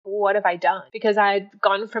what have I done? Because I'd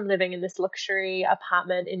gone from living in this luxury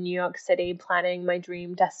apartment in New York City, planning my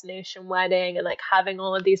dream destination wedding and like having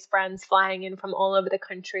all of these friends flying in from all over the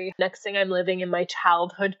country. Next thing, I'm living in my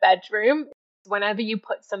childhood bedroom. Whenever you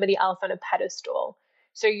put somebody else on a pedestal,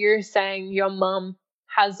 so you're saying your mom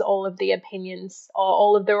has all of the opinions or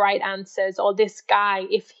all of the right answers, or this guy,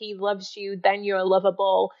 if he loves you, then you're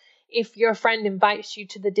lovable. If your friend invites you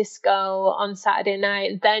to the disco on Saturday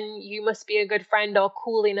night, then you must be a good friend or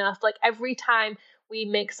cool enough. Like every time we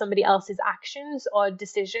make somebody else's actions or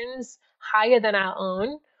decisions higher than our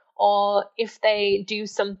own, or if they do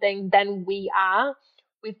something, then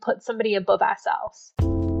we've put somebody above ourselves.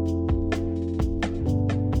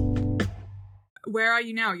 Where are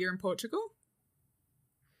you now? You're in Portugal?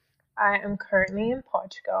 I am currently in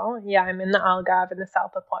Portugal. Yeah, I'm in the Algarve in the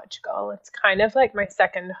south of Portugal. It's kind of like my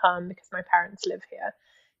second home because my parents live here.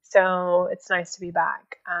 So it's nice to be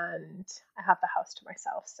back and I have the house to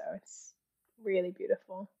myself. So it's really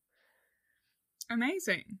beautiful.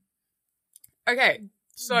 Amazing. Okay,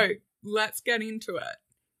 so let's get into it.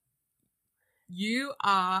 You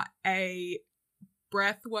are a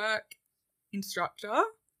breathwork instructor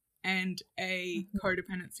and a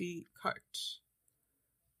codependency coach.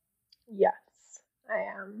 Yes, I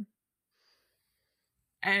am.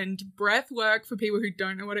 And breath work, for people who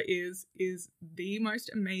don't know what it is the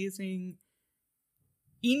most amazing,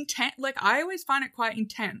 intense. Like, I always find it quite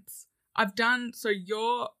intense. I've been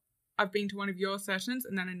to one of your sessions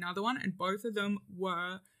and then another one, and both of them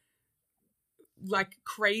were like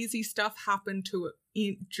crazy stuff happened to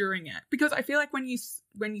it during it. Because I feel like when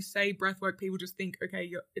you say breath work, people just think,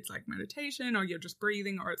 okay, it's like meditation, or you're just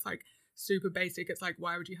breathing, or it's like super basic. It's like,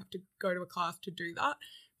 why would you have to go to a class to do that?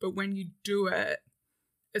 But when you do it,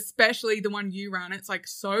 especially the one you ran, it's like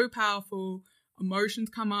so powerful. Emotions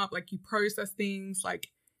come up, like you process things. Like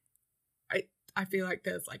I feel like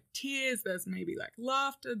there's like tears, there's maybe like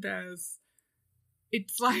laughter,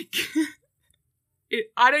 it's like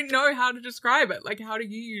I don't know how to describe it. Like, how do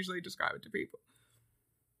you usually describe it to people?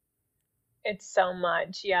 It's so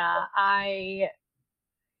much. Yeah.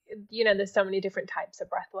 There's so many different types of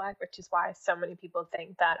breath work, which is why so many people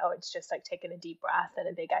think that, oh, it's just like taking a deep breath and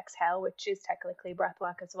a big exhale, which is technically breath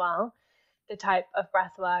work as well. The type of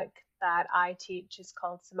breath work that I teach is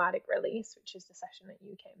called somatic release, which is the session that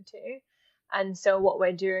you came to. And so what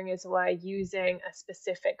we're doing is we're using a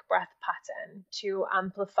specific breath pattern to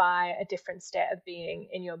amplify a different state of being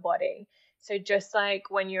in your body. So just like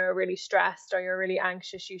when you're really stressed or you're really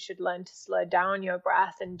anxious, you should learn to slow down your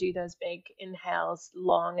breath and do those big inhales,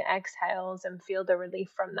 long exhales, and feel the relief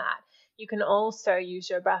from that. You can also use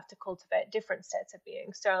your breath to cultivate different states of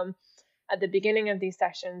being. So at the beginning of these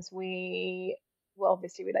sessions, we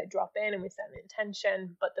like drop in and we set an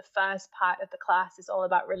intention, but the first part of the class is all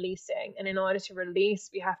about releasing. And in order to release,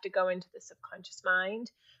 we have to go into the subconscious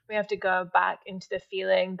mind. We have to go back into the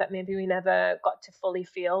feeling that maybe we never got to fully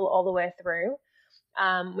feel all the way through.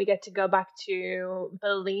 We get to go back to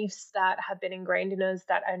beliefs that have been ingrained in us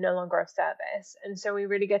that are no longer of service. And so we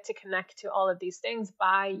really get to connect to all of these things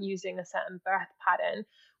by using a certain breath pattern,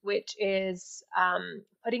 which is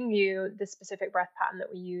the specific breath pattern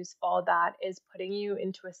that we use for that is putting you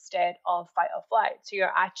into a state of fight or flight. So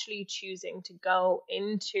you're actually choosing to go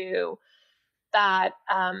into that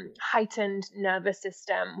heightened nervous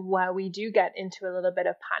system where we do get into a little bit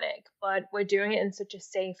of panic, but we're doing it in such a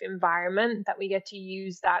safe environment that we get to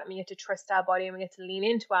use that, and we get to trust our body, and we get to lean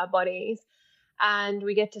into our bodies, and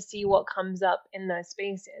we get to see what comes up in those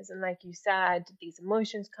spaces. And like you said, these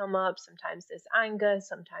emotions come up. Sometimes there's anger,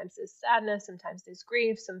 sometimes there's sadness, sometimes there's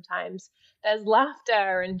grief, sometimes there's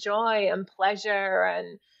laughter and joy and pleasure,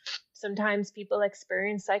 and sometimes people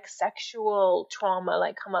experience like sexual trauma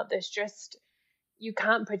like come up. You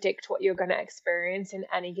can't predict what you're going to experience in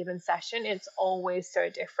any given session. It's always so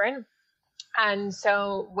different. And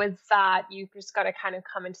so with that, you just got to kind of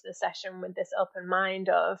come into the session with this open mind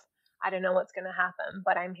of, I don't know what's going to happen,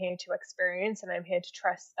 but I'm here to experience, and I'm here to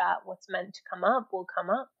trust that what's meant to come up will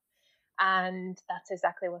come up. And that's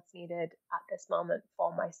exactly what's needed at this moment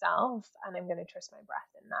for myself. And I'm going to trust my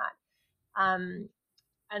breath in that.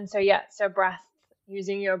 So breath,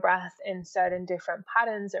 using your breath in certain different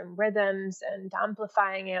patterns and rhythms and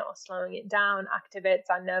amplifying it or slowing it down activates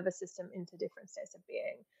our nervous system into different states of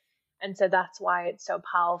being. And so that's why it's so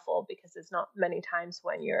powerful, because there's not many times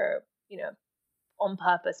when you're, on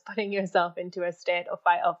purpose putting yourself into a state of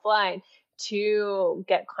fight or flight to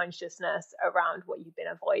get consciousness around what you've been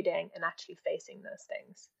avoiding and actually facing those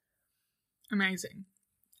things. Amazing.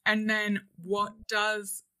 And then what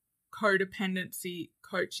does codependency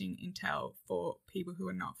coaching entail for people who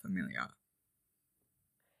are not familiar?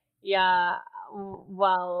 Yeah,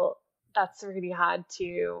 Well, that's really hard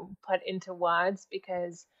to put into words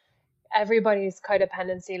because everybody's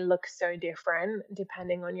codependency looks so different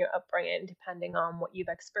depending on your upbringing, depending on what you've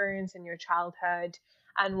experienced in your childhood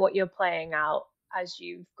and what you're playing out as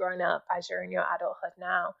you've grown up, as you're in your adulthood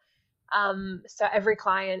now. So every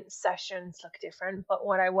client sessions look different, but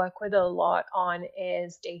what I work with a lot on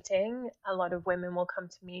is dating. A lot of women will come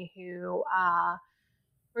to me who are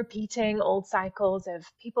repeating old cycles of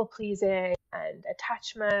people pleasing and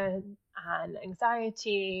attachment and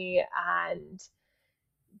anxiety and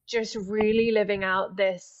just really living out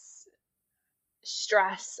this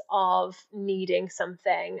stress of needing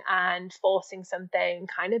something and forcing something,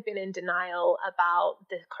 kind of been in denial about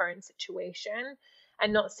the current situation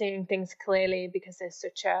and not seeing things clearly because there's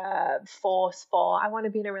such a force for, I want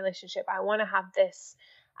to be in a relationship, I want to have this,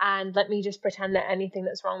 and let me just pretend that anything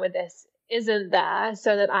that's wrong with this isn't there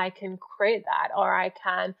so that I can create that, or I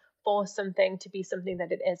can force something to be something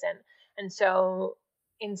that it isn't. And so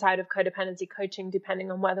inside of codependency coaching, depending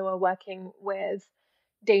on whether we're working with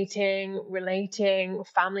dating, relating,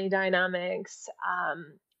 family dynamics,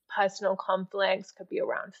 personal conflicts, could be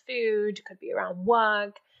around food, could be around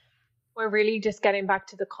work. We're really just getting back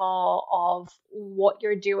to the core of what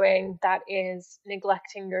you're doing that is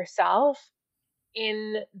neglecting yourself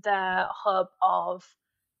in the hub of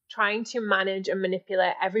trying to manage and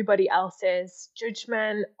manipulate everybody else's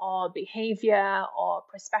judgment or behavior or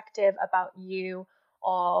perspective about you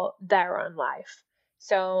or their own life.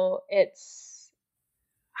 So it's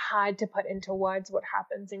hard to put into words what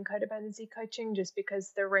happens in codependency coaching just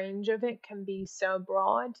because the range of it can be so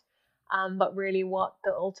broad. But really what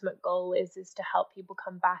the ultimate goal is to help people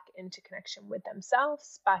come back into connection with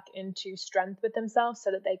themselves, back into strength with themselves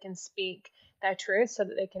so that they can speak their truth, so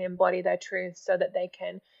that they can embody their truth, so that they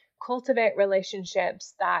can cultivate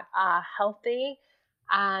relationships that are healthy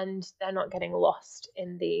and they're not getting lost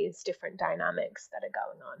in these different dynamics that are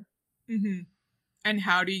going on. Mm-hmm. And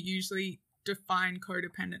how do you usually define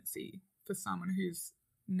codependency for someone who's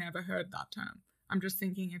never heard that term? I'm just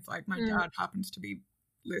thinking if like my dad happens to be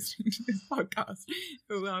listening to this podcast,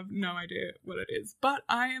 he'll have no idea what it is, but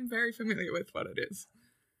I am very familiar with what it is.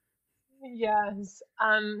 Yes.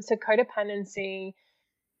 So codependency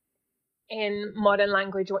in modern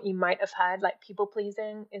language, what you might have heard, like people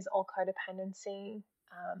pleasing, is all codependency.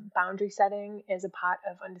 Boundary setting is a part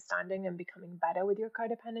of understanding and becoming better with your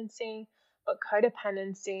codependency. But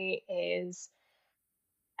codependency is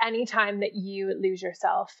anytime that you lose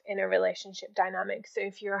yourself in a relationship dynamic. So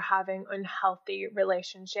if you're having unhealthy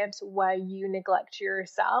relationships where you neglect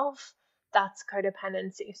yourself, that's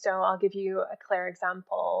codependency. So I'll give you a clear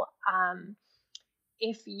example.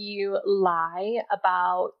 If you lie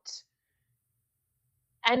about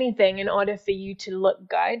anything in order for you to look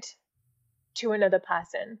good to another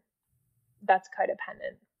person, that's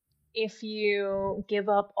codependent. If you give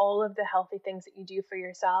up all of the healthy things that you do for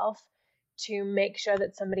yourself to make sure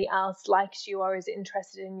that somebody else likes you or is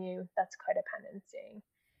interested in you, that's codependency.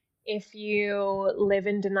 If you live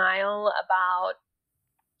in denial about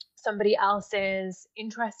somebody else's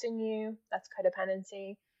interest in you, that's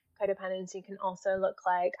codependency. Codependency can also look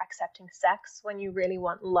like accepting sex when you really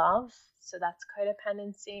want love, so that's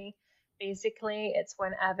codependency. Basically, it's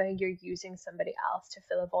whenever you're using somebody else to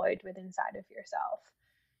fill a void within inside of yourself.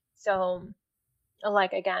 So,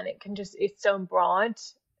 like, again, it's so broad,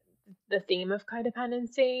 the theme of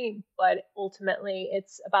codependency, but ultimately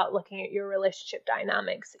it's about looking at your relationship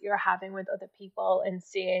dynamics that you're having with other people and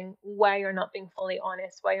seeing where you're not being fully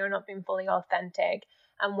honest, where you're not being fully authentic,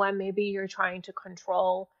 and where maybe you're trying to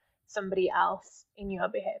control somebody else in your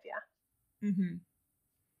behavior. Mm-hmm.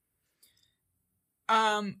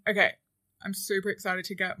 Okay, I'm super excited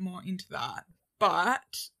to get more into that,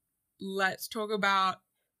 but let's talk about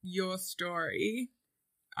your story,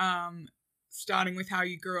 starting with how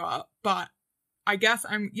you grew up. But I guess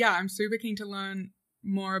I'm super keen to learn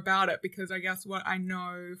more about it, because I guess what I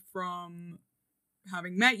know from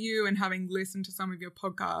having met you and having listened to some of your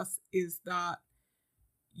podcasts is that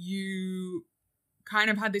you kind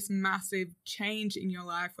of had this massive change in your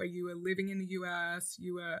life where you were living in the US,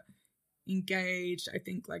 you were engaged, I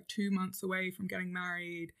think like 2 months away from getting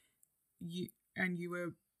married, you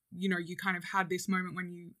were, you kind of had this moment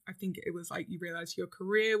when I think it was like you realized your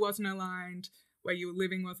career wasn't aligned, where you were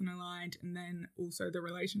living wasn't aligned, and then also the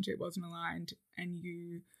relationship wasn't aligned, and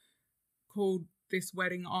you called this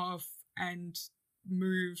wedding off and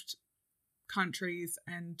moved countries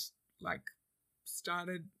and like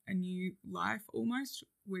started a new life almost,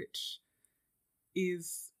 which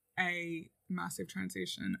is a massive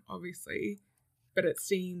transition, obviously, but it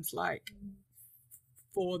seems like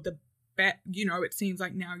for the you know, it seems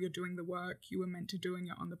like now you're doing the work you were meant to do and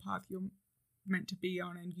you're on the path you're meant to be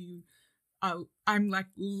on, and you I'm like,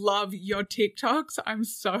 love your TikToks. I'm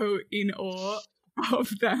so in awe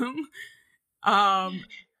of them. And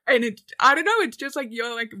I don't know, it's just like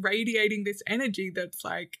you're like radiating this energy that's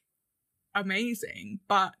like amazing,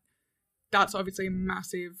 but that's obviously a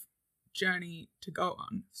massive journey to go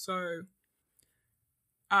on. So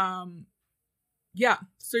yeah,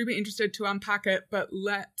 super interested to unpack it, but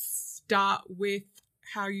let's start with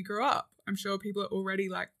how you grew up. I'm sure people are already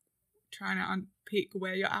like trying to unpick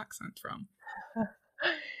where your accent's from.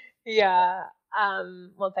 Yeah.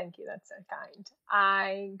 Well, thank you. That's so kind.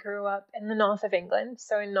 I grew up in the north of England,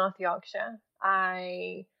 so in North Yorkshire.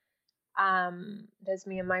 There's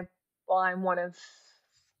me and I'm one of,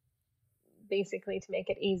 basically, to make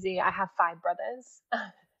it easy, I have 5 brothers.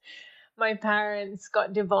 My parents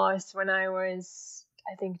got divorced when I was,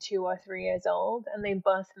 I think, 2 or 3 years old, and they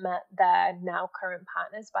both met their now current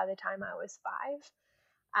partners by the time I was 5.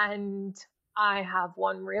 And I have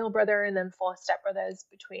one real brother and then 4 stepbrothers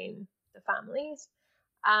between the families.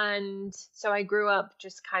 And so I grew up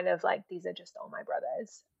just kind of like, these are just all my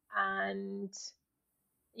brothers. And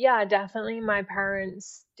yeah, definitely my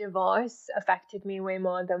parents' divorce affected me way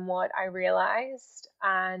more than what I realized.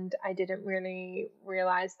 And I didn't really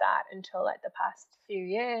realize that until like the past few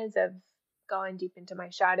years of going deep into my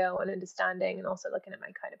shadow and understanding, and also looking at my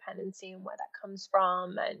codependency and where that comes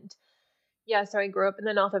from. And yeah, so I grew up in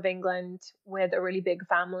the north of England with a really big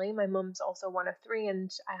family. My mum's also one of 3,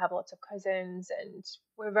 and I have lots of cousins, and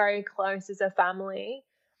we're very close as a family.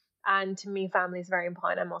 And to me, family is very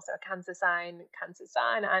important. I'm also a Cancer sun,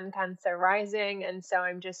 and Cancer rising. And so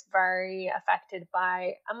I'm just very affected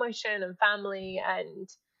by emotion and family and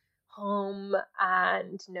home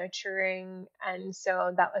and nurturing. And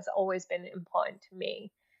so that has always been important to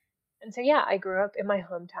me. And so, yeah, I grew up in my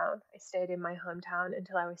hometown. I stayed in my hometown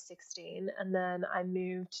until I was 16. And then I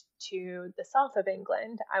moved to the south of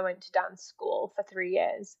England. I went to dance school for 3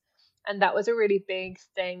 years. And that was a really big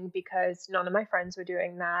thing because none of my friends were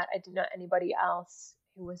doing that. I didn't know anybody else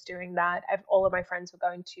who was doing that. All of my friends were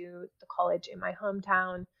going to the college in my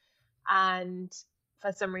hometown. And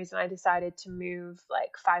for some reason, I decided to move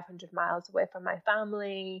like 500 miles away from my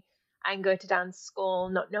family and go to dance school,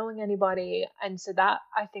 not knowing anybody. And so that,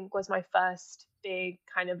 I think, was my first big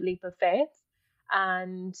kind of leap of faith.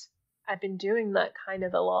 And I've been doing that kind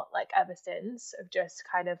of a lot, like ever since, of just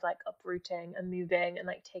kind of like uprooting and moving and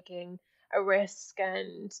like taking a risk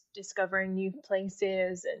and discovering new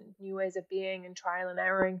places and new ways of being and trial and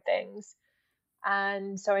erroring things.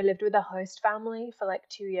 And so I lived with a host family for like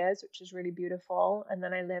 2 years, which was really beautiful. And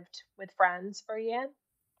then I lived with friends for a year.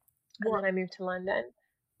 And then I moved to London.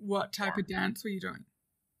 What type of dance were you doing?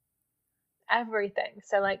 Everything.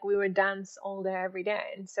 So like we would dance all day, every day.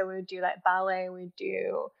 And so we would do like ballet, we'd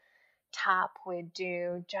do tap, we'd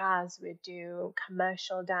do jazz, we'd do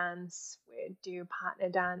commercial dance, we'd do partner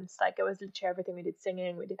dance. Like it was literally everything. We did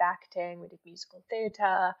singing, we did acting, we did musical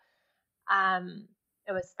theatre.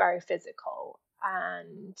 It was very physical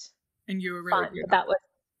and you were really fun. good But that was,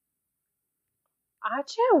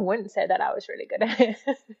 actually, I wouldn't say that I was really good at it.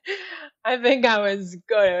 I think I was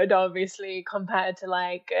good, obviously, compared to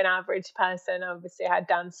like an average person. Obviously, I had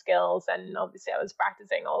dance skills, and obviously, I was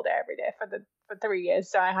practicing all day, every day for 3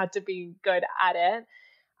 years, so I had to be good at it.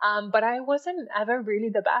 But I wasn't ever really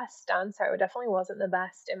the best dancer. I definitely wasn't the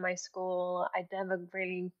best in my school. I didn't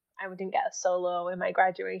get a solo in my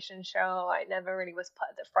graduation show. I never really was put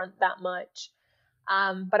at the front that much.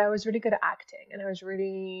 But I was really good at acting, and I was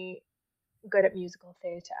really good at musical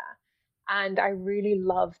theatre. And I really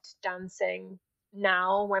loved dancing.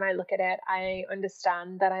 Now, when I look at it, I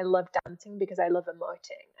understand that I love dancing because I love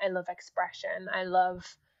emoting. I love expression. I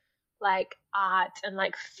love like art and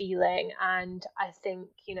like feeling. And I think,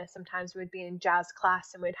 sometimes we'd be in jazz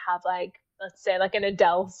class and we'd have like, let's say like an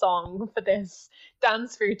Adele song for this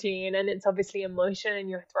dance routine, and it's obviously emotion and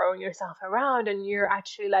you're throwing yourself around and you're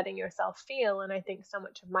actually letting yourself feel. And I think so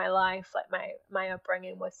much of my life, like my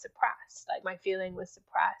upbringing was suppressed, like my feeling was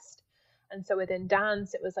suppressed. And so within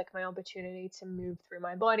dance, it was like my opportunity to move through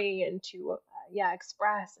my body and to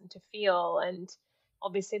express and to feel. And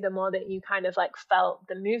obviously the more that you kind of like felt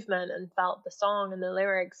the movement and felt the song and the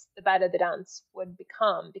lyrics, the better the dance would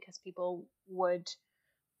become, because people would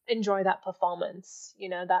enjoy that performance.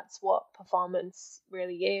 That's what performance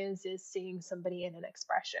really is seeing somebody in an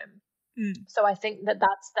expression. So I think that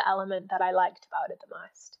that's the element that I liked about it the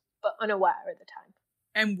most, but unaware at the time.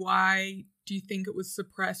 And why do you think it was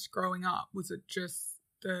suppressed growing up? Was it just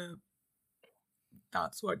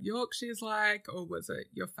that's what Yorkshire's like, or was it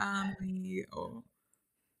your family, or?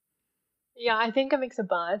 Yeah, I think a mix of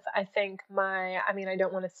both. I think I mean, I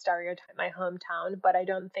don't want to stereotype my hometown, but I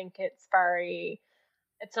don't think it's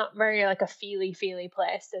not very like a feely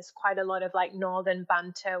place. There's quite a lot of like northern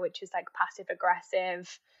banter, which is like passive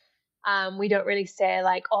aggressive. We don't really say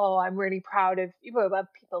like, oh, I'm really proud of you. Well,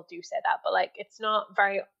 people do say that, but like it's not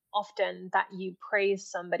very often that you praise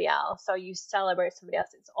somebody else or you celebrate somebody else.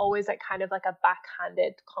 It's always like kind of like a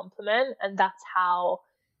backhanded compliment. And that's how,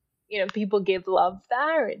 people give love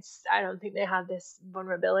there. I don't think they have this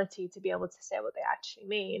vulnerability to be able to say what they actually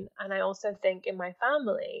mean. And I also think in my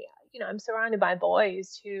family, I'm surrounded by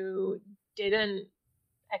boys who didn't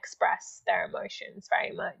express their emotions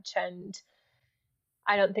very much. And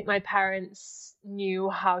I don't think my parents knew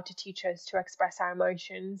how to teach us to express our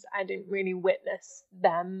emotions. I didn't really witness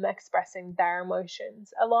them expressing their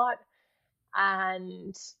emotions a lot.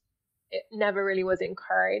 And it never really was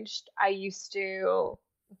encouraged. I used to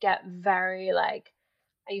get very like,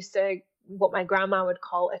 I used to, what my grandma would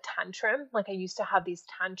call a tantrum. Like I used to have these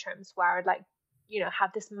tantrums where I'd like,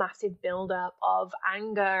 have this massive buildup of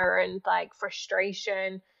anger and like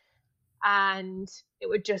frustration. And it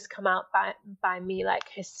would just come out by me like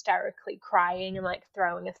hysterically crying and like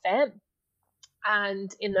throwing a fit.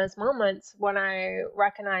 And in those moments, what I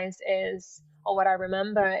recognize is, or what I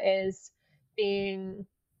remember is being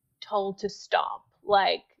told to stop,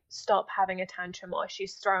 like stop having a tantrum, or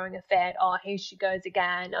she's throwing a fit, or here she goes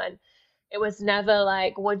again. And it was never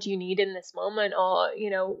like, what do you need in this moment, or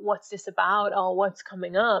what's this about, or what's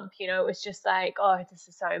coming up. It was just like, oh, this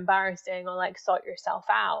is so embarrassing, or like sort yourself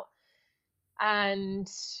out. And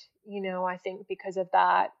I think because of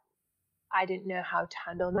that, I didn't know how to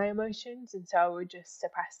handle my emotions, and so I would just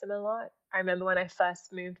suppress them a lot. I remember when I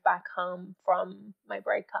first moved back home from my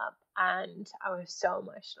breakup, and I was so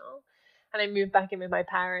emotional. And I moved back in with my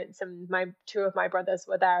parents, and my two of my brothers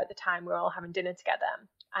were there at the time. We were all having dinner together,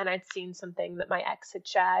 and I'd seen something that my ex had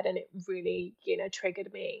shared, and it really,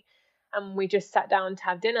 triggered me. And we just sat down to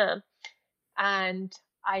have dinner, and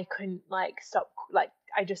I couldn't like stop, like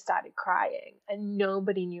I just started crying, and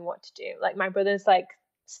nobody knew what to do. Like my brothers like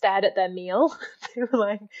stared at their meal. They were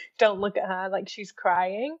like, don't look at her, like she's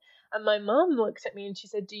crying. And my mom looked at me and she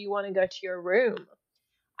said, do you want to go to your room?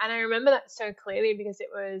 And I remember that so clearly because it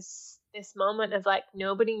was this moment of like,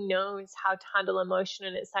 nobody knows how to handle emotion.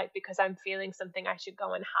 And it's like, because I'm feeling something, I should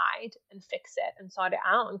go and hide and fix it and sort it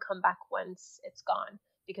out and come back once it's gone,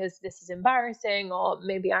 because this is embarrassing, or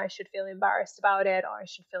maybe I should feel embarrassed about it, or I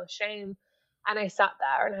should feel shame. And I sat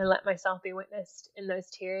there and I let myself be witnessed in those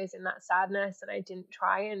tears and that sadness. And I didn't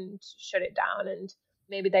try and shut it down. And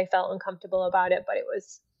maybe they felt uncomfortable about it, but it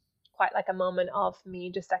was quite like a moment of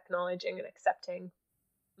me just acknowledging and accepting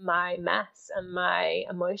my mess and my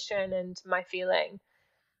emotion and my feeling.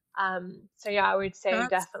 So yeah, I would say That's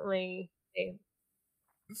definitely.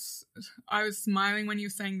 I was smiling when you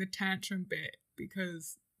were saying the tantrum bit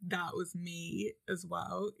because that was me as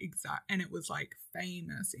well. And it was like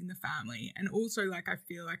famous in the family. And also like I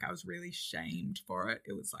feel like I was really shamed for it.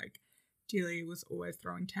 It was like Julie was always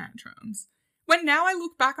throwing tantrums. When now I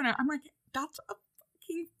look back on it, I'm like, that's a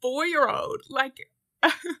fucking 4-year-old. Like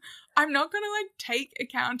I'm not gonna like take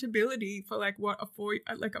accountability for like what a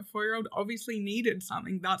 4-year-old obviously needed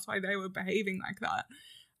something. That's why they were behaving like that.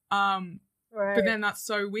 Right. But then that's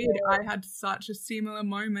so weird. Yeah. I had such a similar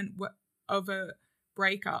moment of a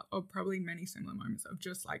breakup, or probably many similar moments of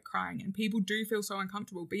just like crying, and people do feel so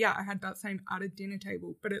uncomfortable. But yeah, I had that same at a dinner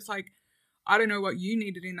table. But it's like, I don't know what you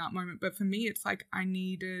needed in that moment, but for me it's like I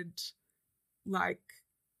needed like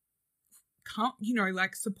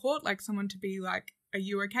like support, like someone to be like, are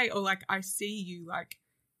you okay? Or like, I see you like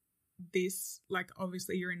this, like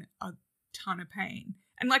obviously you're in a ton of pain,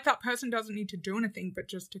 and like that person doesn't need to do anything but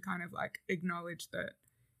just to kind of like acknowledge that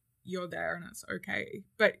you're there and it's okay.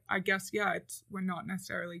 But I guess, yeah, we're not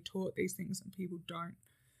necessarily taught these things and people don't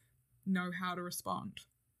know how to respond.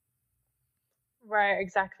 Right,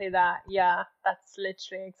 exactly that. Yeah, that's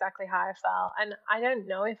literally exactly how I felt. And I don't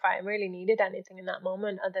know if I really needed anything in that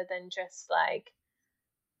moment other than just like,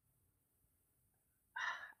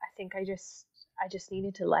 I think I just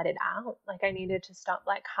needed to let it out. Like I needed to stop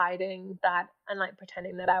like hiding that and like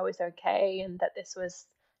pretending that I was okay and that this was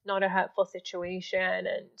not a hurtful situation.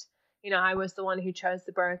 And I was the one who chose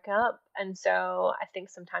the breakup. And so I think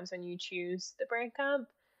sometimes when you choose the breakup,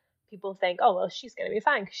 people think, oh, well, she's going to be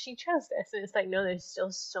fine because she chose this. And it's like, no, there's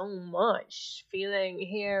still so much feeling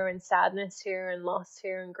here and sadness here and loss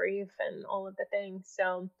here and grief and all of the things.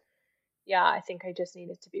 So, yeah, I think I just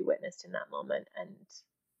needed to be witnessed in that moment. And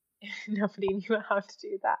nobody knew how to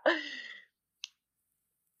do that.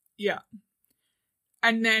 Yeah.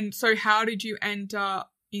 And then, so how did you end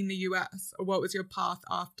up in the US? Or what was your path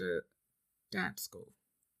after dance school?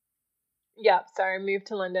 Yeah, so I moved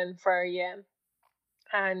to London for a year,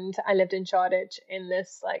 and I lived in Shoreditch in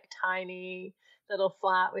this like tiny little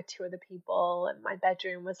flat with two other people, and my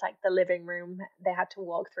bedroom was like the living room. They had to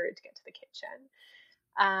walk through to get to the kitchen.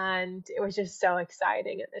 And it was just so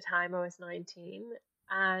exciting at the time. I was 19,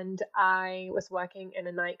 and I was working in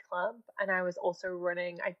a nightclub, and I was also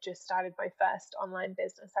running, I just started my first online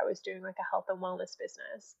business. I was doing like a health and wellness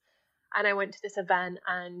business. And I went to this event,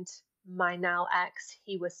 and my now ex,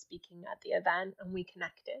 he was speaking at the event, and we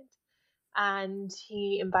connected. And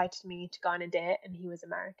he invited me to go on a date, and he was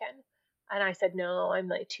American. And I said, no, I'm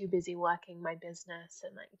like too busy working my business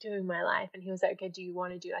and like doing my life. And he was like, okay, do you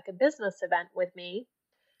want to do like a business event with me?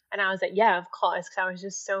 And I was like, yeah, of course, because I was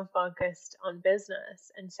just so focused on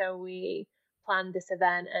business. And so we planned this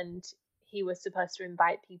event, and he was supposed to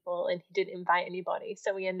invite people, and he didn't invite anybody.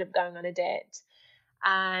 So we ended up going on a date,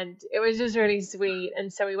 and it was just really sweet.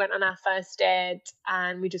 And so we went on our first date,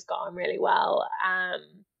 and we just got on really well.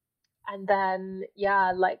 And then,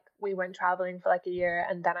 yeah, like we went traveling for like a year,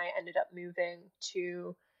 and then I ended up moving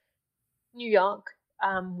to New York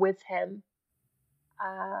with him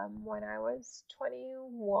when I was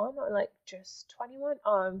 21, or like just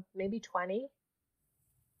 21, maybe 20.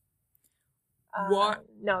 What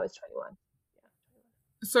No, it was 21. Yeah,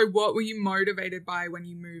 21. So what were you motivated by when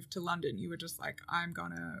you moved to London? You were just like, I'm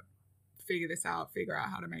gonna figure this out, figure out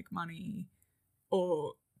how to make money,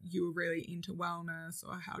 or you were really into wellness,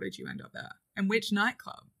 or how did you end up there? And which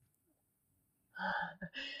nightclub?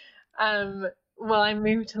 Well, I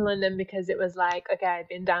moved to London because it was like, okay, I've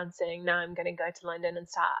been dancing. Now I'm going to go to London and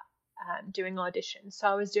start doing auditions. So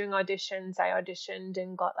I was doing auditions. I auditioned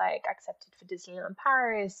and got like accepted for Disneyland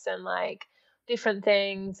Paris and like different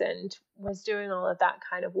things, and was doing all of that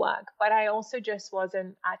kind of work. But I also just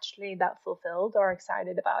wasn't actually that fulfilled or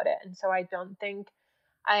excited about it. And so I don't think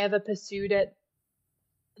I ever pursued it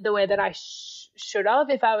the way that I should have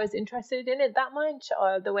if I was interested in it that much,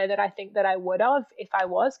 or the way that I think that I would have if I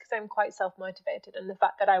was, because I'm quite self-motivated, and the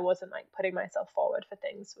fact that I wasn't like putting myself forward for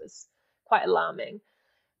things was quite alarming.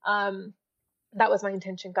 That was my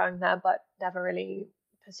intention going there, but never really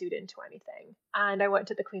pursued into anything. And I worked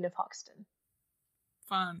at the Queen of Hoxton.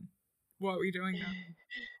 Fun. What were you doing there?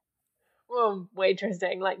 Well,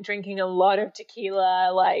 waitressing, like drinking a lot of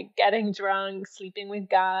tequila, like getting drunk, sleeping with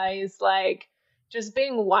guys, like just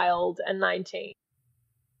being wild and 19.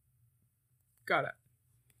 Got it.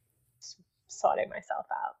 Sorting myself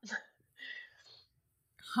out.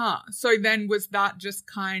 Huh. So then was that just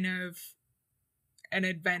kind of an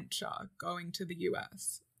adventure going to the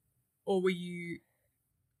US? Or were you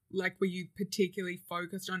particularly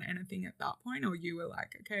focused on anything at that point? Or you were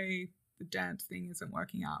like, okay, the dance thing isn't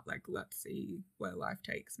working out. Like, let's see where life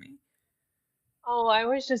takes me. Oh, I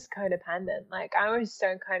was just codependent. Like, I was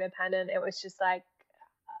so codependent. It was just like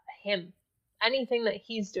him. Anything that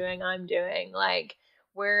he's doing, I'm doing. Like,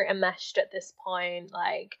 we're enmeshed at this point.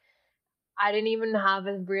 Like, I didn't even have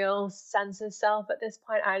a real sense of self at this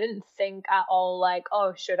point. I didn't think at all, like,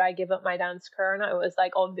 oh, should I give up my dance career? And it was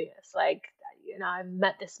like obvious. Like, you know, I've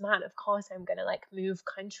met this man. Of course, I'm going to like move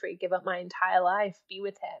country, give up my entire life, be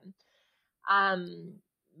with him.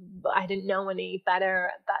 But I didn't know any better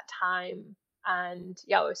at that time. And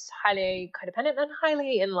yeah, I was highly codependent and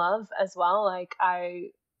highly in love as well. Like,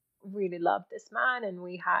 I really loved this man, and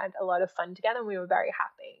we had a lot of fun together, and we were very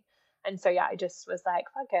happy. And so yeah, I just was like,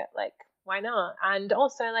 fuck it, like why not? And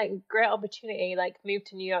also like great opportunity, like move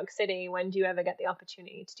to New York City. When do you ever get the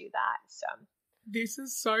opportunity to do that? So this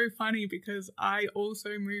is so funny because I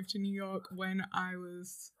also moved to New York when I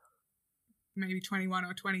was maybe 21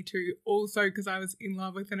 or 22, also because I was in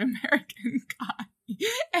love with an American guy.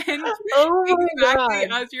 And exactly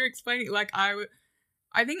God. as you're explaining, like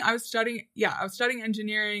I think I was studying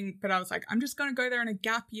engineering, but I was like, I'm just going to go there in a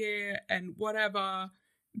gap year and whatever.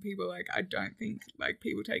 And people were like, I don't think like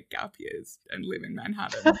people take gap years and live in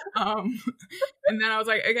Manhattan. And then I was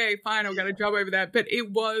like, okay, fine, I'll get a job over there. But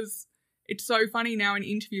it's so funny now in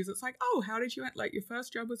interviews. It's like, oh, how did you, like your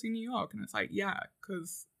first job was in New York? And it's like, yeah,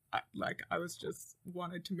 because I was just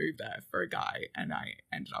wanted to move there for a guy, and I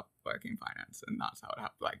ended up working finance, and that's how it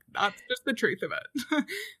happened. Like, that's just the truth of it.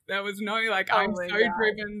 There was no like, I'm so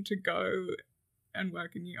driven to go and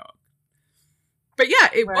work in New York. But yeah,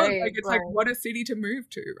 it was like, it's like, what a city to move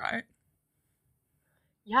to, right?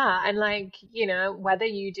 Yeah, and like, you know, whether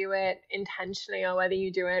you do it intentionally or whether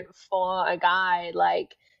you do it for a guy,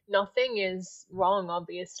 like nothing is wrong,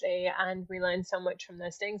 obviously. And we learn so much from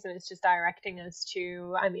those things, and it's just directing us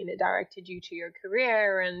to, I mean, it directed you to your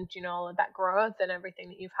career and, you know, all of that growth and everything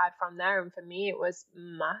that you've had from there. And for me, it was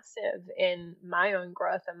massive in my own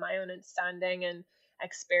growth and my own understanding and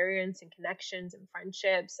experience and connections and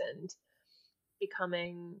friendships and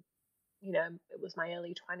becoming, it was my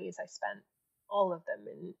early 20s. I spent all of them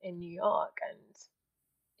in New York, and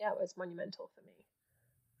yeah, it was monumental for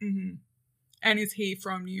me. Mm-hmm. And is he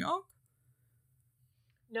from New York?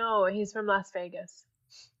 No, he's from Las Vegas.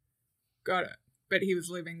 Got it. But he was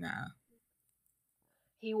living there.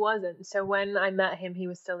 He wasn't. So when I met him, he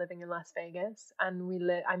was still living in Las Vegas, and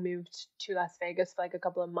I moved to Las Vegas for like a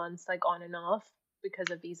couple of months, like on and off because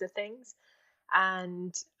of visa things.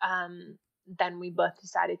 And then we both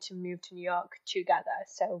decided to move to New York together.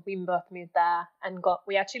 So we both moved there and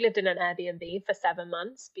we actually lived in an Airbnb for 7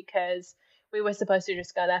 months because we were supposed to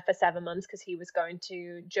just go there for 7 months because he was going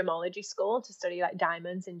to gemology school to study like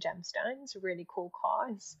diamonds and gemstones, a really cool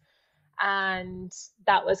course. And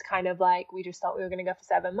that was kind of like, we just thought we were going to go for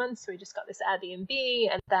 7 months. So we just got this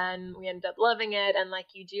Airbnb, and then we ended up loving it. And like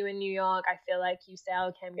you do in New York, I feel like you say,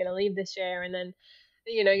 okay, I'm going to leave this year. And then,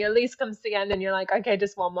 your lease comes to the end and you're like, okay,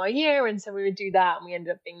 just one more year. And so we would do that. And we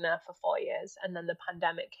ended up being there for 4 years. And then the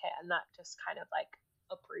pandemic hit, and that just kind of like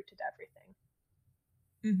uprooted everything.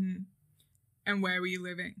 Mm-hmm. And where were you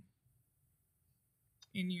living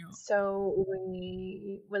in New York? So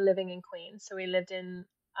we were living in Queens. So we lived in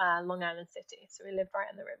Long Island City. So we lived right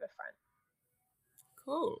on the riverfront.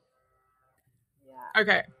 Cool. Yeah.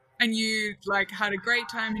 Okay. And you like had a great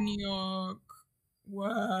time in New York,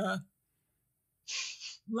 were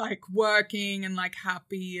like working and like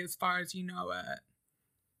happy as far as you know it?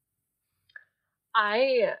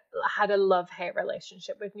 I had a love-hate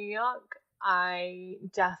relationship with New York. I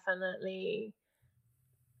definitely,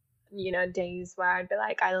 days where I'd be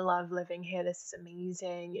like, I love living here. This is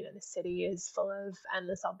amazing. The city is full of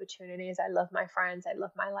endless opportunities. I love my friends. I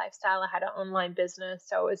love my lifestyle. I had an online business,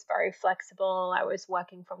 so it was very flexible. I was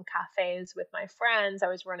working from cafes with my friends. I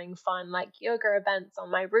was running fun like yoga events on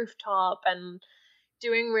my rooftop and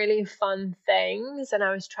doing really fun things. And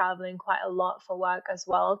I was traveling quite a lot for work as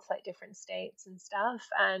well to like different states and stuff.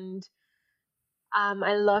 And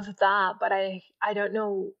I love that, but I don't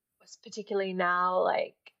know, particularly now,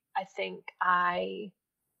 like I think it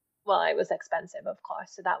was expensive, of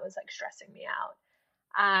course, so that was like stressing me out.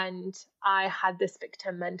 And I had this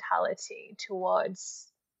victim mentality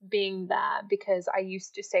towards being there because I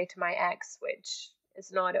used to say to my ex, which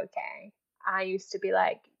is not okay. I used to be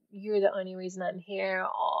like, you're the only reason I'm here,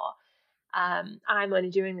 or I'm only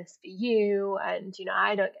doing this for you, and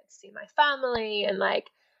I don't get to see my family, and like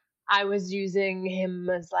I was using him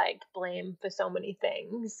as like blame for so many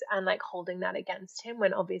things and like holding that against him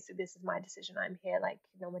when obviously this is my decision. I'm here, like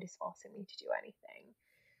nobody's forcing me to do anything.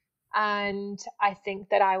 And I think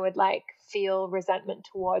that I would like feel resentment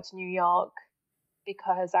towards New York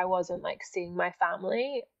because I wasn't like seeing my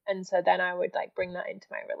family. And so then I would like bring that into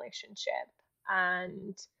my relationship.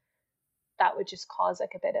 And that would just cause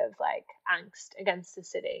like a bit of like angst against the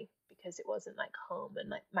city because it wasn't like home and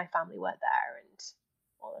like my family weren't there and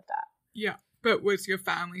all of that. Yeah. But was your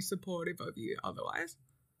family supportive of you otherwise?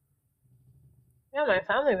 Yeah, my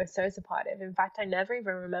family was so supportive. In fact, I never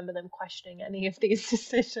even remember them questioning any of these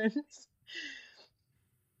decisions.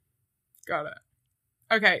 Got it.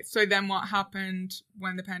 Okay, so then what happened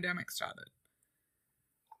when the pandemic started?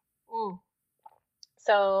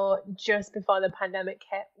 So just before the pandemic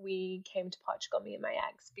hit, we came to Portugal, me and my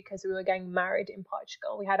ex, because we were getting married in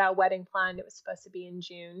Portugal. We had our wedding planned. It was supposed to be in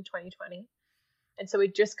June 2020. And so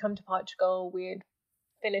we'd just come to Portugal. We'd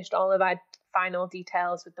finished all of our final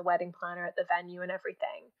details with the wedding planner at the venue and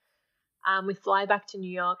everything. We fly back to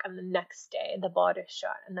New York, and the next day the borders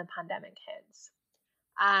shut and the pandemic hits.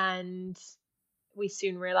 And we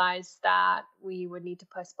soon realized that we would need to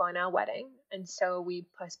postpone our wedding. And so we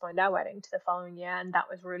postponed our wedding to the following year. And that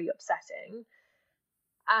was really upsetting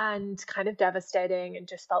and kind of devastating and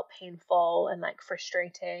just felt painful and like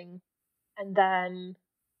frustrating. And then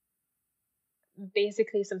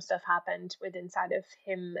basically some stuff happened with inside of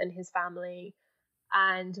him and his family.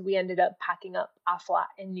 And we ended up packing up our flat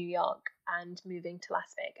in New York and moving to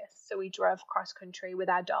Las Vegas. So we drove cross country with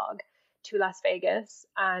our dog to Las Vegas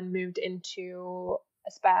and moved into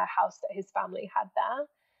a spare house that his family had there.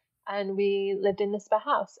 And we lived in the spare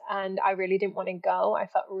house. And I really didn't want to go. I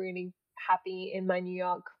felt really happy in my New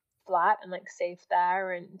York flat and like safe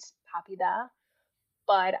there and happy there.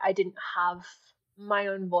 But I didn't have my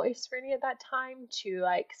own voice really at that time to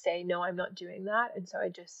like say, no, I'm not doing that. And so I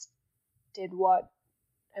just did what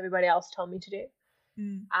everybody else told me to do.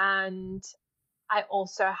 And I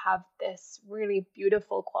also have this really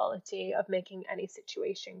beautiful quality of making any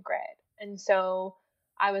situation great. And so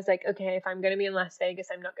I was like, okay, if I'm going to be in Las Vegas,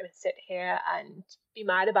 I'm not going to sit here and be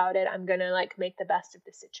mad about it. I'm going to like make the best of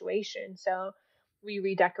the situation. So we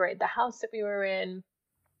redecorated the house that we were in.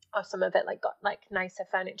 or some of it like got like nicer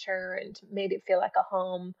furniture and made it feel like a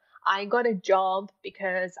home. I got a job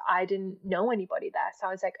because I didn't know anybody there. So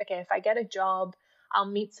I was like, okay, if I get a job, I'll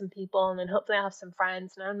meet some people and then hopefully I'll have some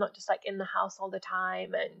friends and I'm not just like in the house all the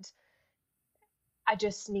time. And I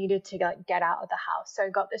just needed to like get out of the house. So I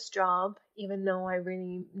got this job, even though I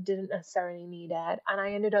really didn't necessarily need it. And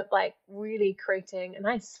I ended up like really creating a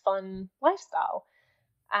nice, fun lifestyle.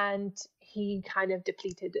 And he kind of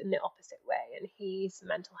depleted in the opposite way, and his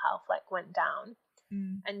mental health like went down.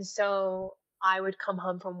 And so I would come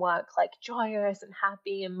home from work like joyous and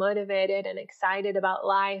happy and motivated and excited about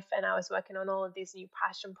life. And I was working on all of these new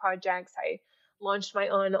passion projects. I launched my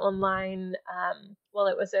own online, well,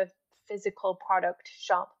 it was a physical product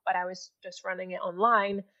shop, but I was just running it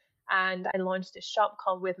online. And I launched a shop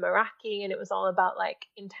called With Meraki, and it was all about like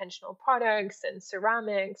intentional products and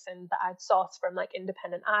ceramics, and that I'd sourced from like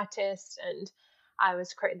independent artists. And I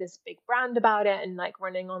was creating this big brand about it and like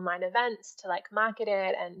running online events to like market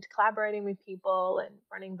it and collaborating with people and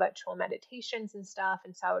running virtual meditations and stuff.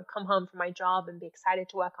 And so I would come home from my job and be excited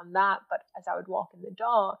to work on that. But as I would walk in the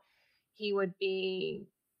door, he would be,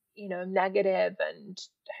 negative and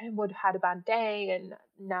would have had a bad day. And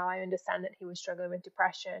now I understand that he was struggling with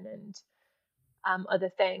depression and other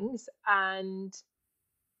things. And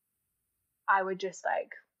I would just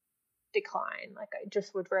like decline, like it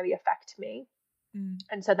just would really affect me.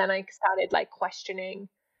 And so then I started like questioning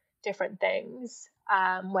different things,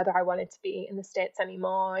 whether I wanted to be in the States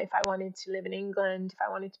anymore, if I wanted to live in England, if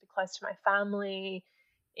I wanted to be close to my family,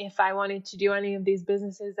 if I wanted to do any of these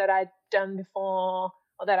businesses that I'd done before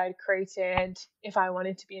or that I'd created, if I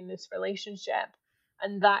wanted to be in this relationship.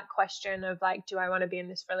 And that question of like, do I want to be in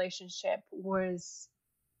this relationship was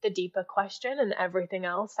the deeper question, and everything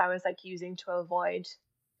else I was like using to avoid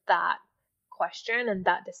that question and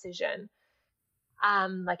that decision.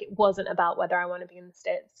 Like it wasn't about whether I want to be in the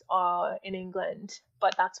States or in England,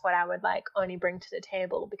 but that's what I would like only bring to the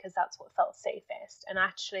table because that's what felt safest. And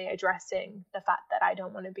actually addressing the fact that I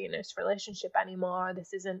don't want to be in this relationship anymore,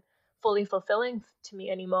 this isn't fully fulfilling to me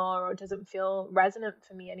anymore, or doesn't feel resonant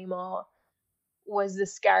for me anymore, was the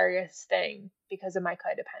scariest thing because of my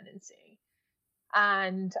codependency.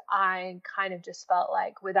 And I kind of just felt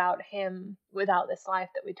like without him, without this life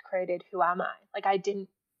that we'd created, who am I? Like I didn't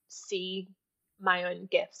see my own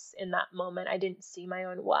gifts in that moment. I didn't see my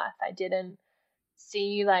own worth. I didn't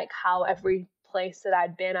see like how every place that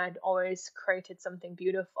I'd been, I'd always created something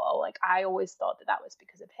beautiful. Like I always thought that that was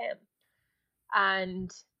because of him.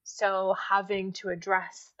 And so having to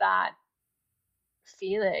address that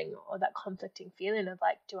feeling or that conflicting feeling of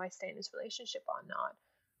like, do I stay in this relationship or not,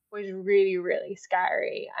 was really, really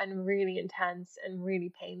scary and really intense and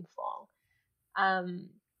really painful.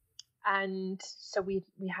 And so we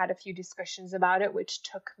had a few discussions about it, which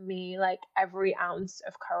took me like every ounce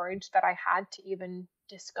of courage that I had to even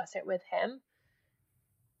discuss it with him,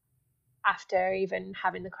 after even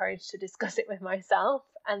having the courage to discuss it with myself.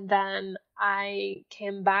 And then I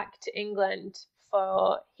came back to England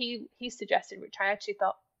for, he suggested, which I actually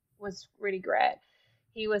thought was really great.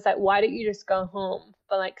 He was like, why don't you just go home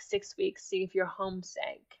for like 6 weeks, see if you're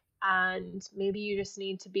homesick, and maybe you just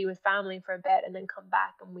need to be with family for a bit and then come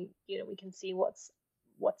back and we can see what's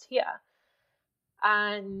here.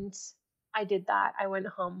 And I did that. I went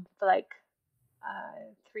home for like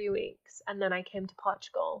 3 weeks, and then I came to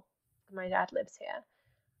Portugal. My dad lives here.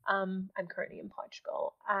 I'm currently in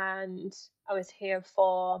Portugal, and I was here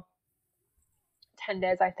for 10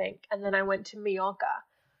 days, I think. And then I went to Mallorca,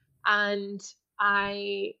 and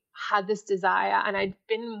I had this desire, and I'd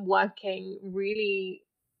been working really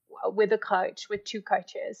with a coach, with 2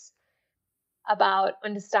 coaches, about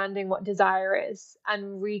understanding what desire is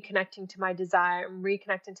and reconnecting to my desire and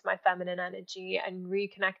reconnecting to my feminine energy and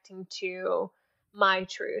reconnecting to my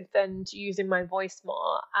truth and using my voice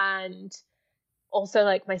more, and also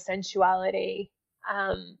like my sensuality,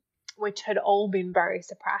 which had all been very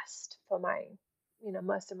suppressed for my,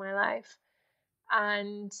 most of my life.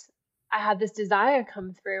 And I had this desire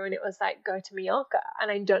come through, and it was like, go to Mallorca.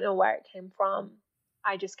 And I don't know where it came from.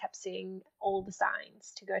 I just kept seeing all the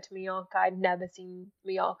signs to go to Mallorca. I'd never seen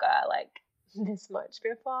Mallorca like this much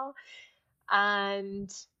before.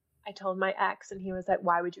 And I told my ex, and he was like,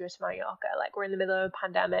 why would you go to Mallorca? Like, we're in the middle of a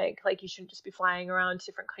pandemic. Like, you shouldn't just be flying around to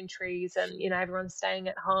different countries and, everyone's staying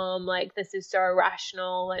at home. Like, this is so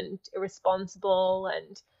irrational and irresponsible.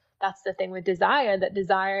 And that's the thing with desire, that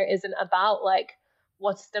desire isn't about like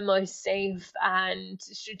what's the most safe and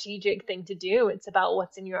strategic thing to do. It's about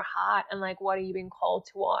what's in your heart and like what are you being called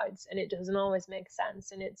towards. And it doesn't always make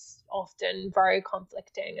sense, and it's often very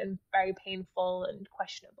conflicting and very painful and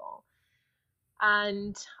questionable.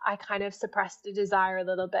 And I kind of suppressed the desire a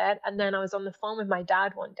little bit. And then I was on the phone with my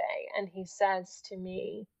dad one day, and he says to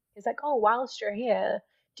me, he's like, oh, whilst you're here,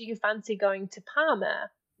 do you fancy going to Palma,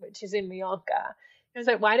 which is in Mallorca? He was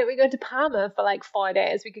like, why don't we go to Palma for like 4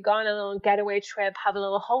 days? We could go on a little getaway trip, have a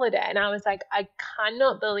little holiday. And I was like, I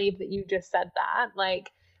cannot believe that you just said that. Like,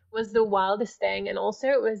 was the wildest thing. And also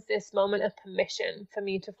it was this moment of permission for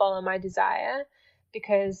me to follow my desire,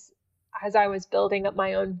 because as I was building up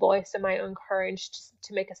my own voice and my own courage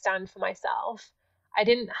to make a stand for myself, I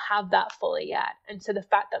didn't have that fully yet. And so the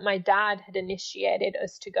fact that my dad had initiated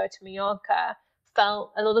us to go to Mallorca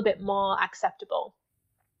felt a little bit more acceptable.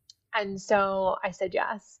 And so I said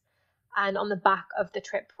yes. And on the back of the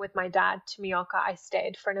trip with my dad to Mallorca, I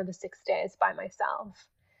stayed for another 6 days by myself.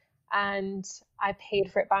 And I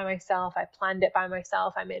paid for it by myself. I planned it by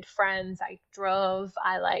myself. I made friends. I drove.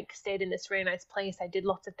 I like stayed in this really nice place. I did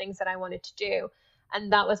lots of things that I wanted to do.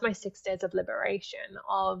 And that was my 6 days of liberation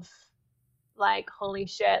of like, holy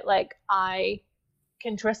shit, like I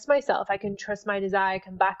can trust myself. I can trust my desire. I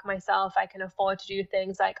can back myself. I can afford to do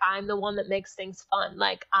things. Like I'm the one that makes things fun.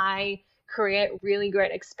 Like I create really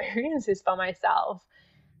great experiences for myself,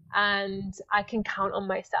 and I can count on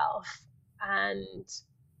myself. And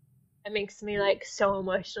it makes me like so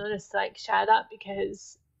emotional just to like share that,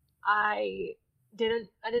 because I didn't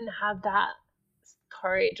have that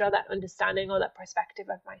courage or that understanding or that perspective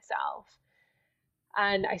of myself.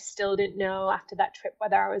 And I still didn't know after that trip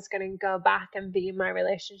whether I was going to go back and be in my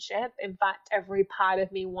relationship. In fact, every part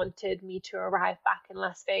of me wanted me to arrive back in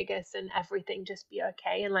Las Vegas and everything just be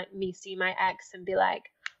okay, and like me see my ex and be like,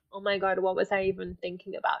 oh my God, what was I even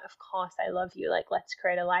thinking about? Of course I love you, like let's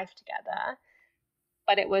create a life together.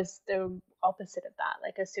 But it was the opposite of that.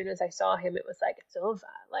 Like as soon as I saw him, it was like, it's over.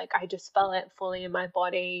 Like I just felt it fully in my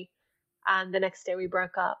body. And the next day we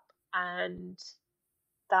broke up, and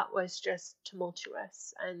that was just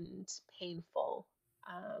tumultuous and painful.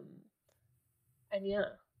 And yeah,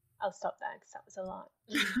 I'll stop there because that was a lot.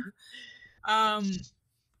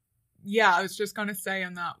 Yeah, I was just going to say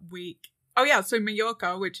on that week. Oh yeah, so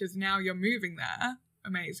Mallorca, which is now you're moving there.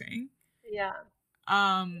 Amazing. Yeah.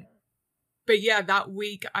 But yeah, that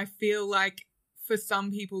week, I feel like for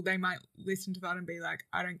some people, they might listen to that and be like,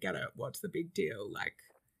 I don't get it. What's the big deal? Like,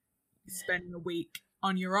 spending a week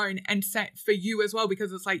on your own. And for you as well,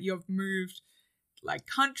 because it's like you've moved like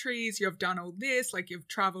countries, you've done all this, like you've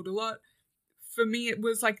traveled a lot. For me, it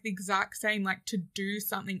was like the exact same, like to do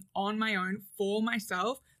something on my own for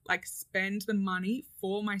myself, like spend the money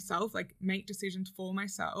for myself, like make decisions for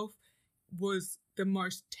myself was the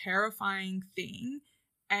most terrifying thing.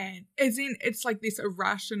 And as in, it's like this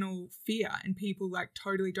irrational fear, and people like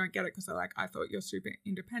totally don't get it because they're like, I thought you're super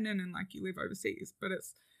independent and like you live overseas. But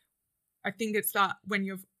I think it's that when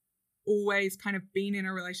you've always kind of been in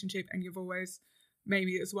a relationship and you've always,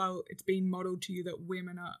 maybe as well, it's been modeled to you that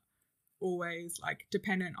women are always like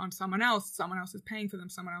dependent on someone else is paying for them,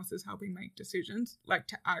 someone else is helping make decisions. Like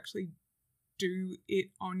to actually do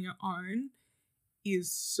it on your own is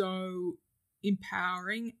so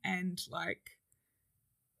empowering. And like,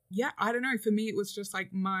 yeah, I don't know, for me it was just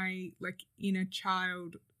like my like inner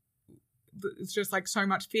child, it's just like so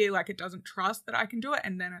much fear, like it doesn't trust that I can do it,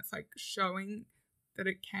 and then it's like showing that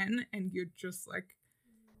it can, and you're just like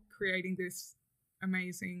creating this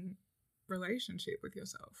amazing relationship with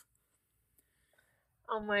yourself.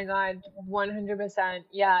 Oh my God, 100%.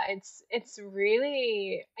 Yeah, it's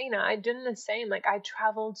really, I've done the same. Like I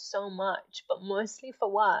traveled so much, but mostly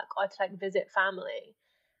for work or to like visit family.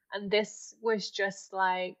 And this was just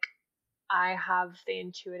like, I have the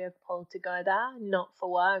intuitive pull to go there, not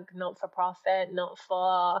for work, not for profit, not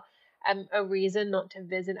for a reason not to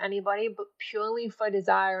visit anybody, but purely for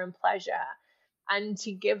desire and pleasure. And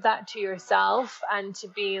to give that to yourself and to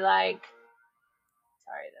be like,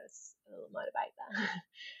 sorry, there's a little motorbike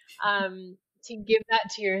there. To give that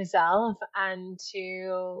to yourself and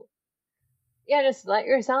to, yeah, just let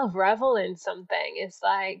yourself revel in something is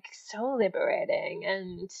like so liberating.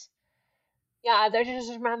 And yeah, I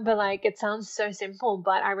just remember like it sounds so simple,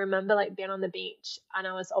 but I remember like being on the beach and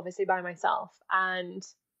I was obviously by myself, and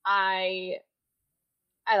I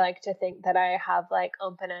like to think that I have like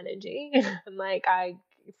open energy and like I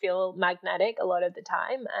feel magnetic a lot of the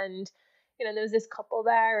time. And there was this couple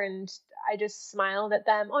there, and I just smiled at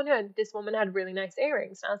them. Oh no, this woman had really nice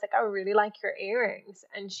earrings, and I was like, I really like your earrings.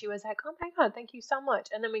 And she was like, oh my God, thank you so much.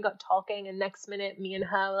 And then we got talking, and next minute me and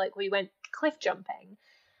her, like, we went cliff jumping.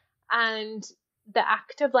 And the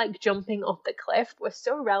act of like jumping off the cliff was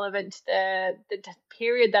so relevant to the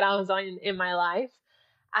period that I was on in my life.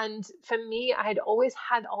 And for me, I had always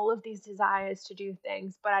had all of these desires to do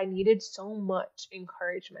things, but I needed so much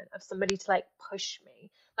encouragement of somebody to like push me.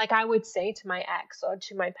 Like I would say to my ex or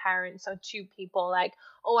to my parents or to people like,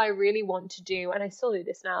 oh, I really want to do, and I still do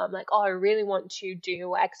this now. I'm like, oh, I really want to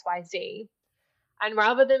do XYZ. And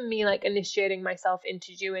rather than me like initiating myself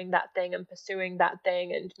into doing that thing and pursuing that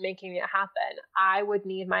thing and making it happen, I would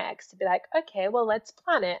need my ex to be like, okay, well, let's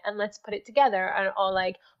plan it and let's put it together, and or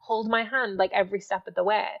like hold my hand like every step of the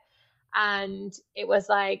way. And it was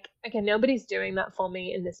like, okay, nobody's doing that for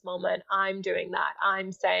me in this moment. I'm doing that.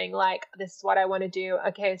 I'm saying, like, this is what I want to do.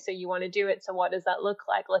 Okay, so you want to do it. So what does that look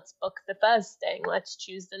like? Let's book the first thing. Let's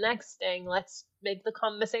choose the next thing. Let's make the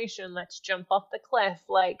conversation. Let's jump off the cliff.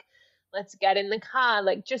 Like, let's get in the car.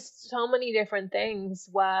 Like, just so many different things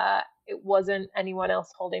where it wasn't anyone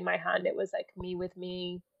else holding my hand. It was like me with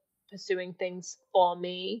me pursuing things for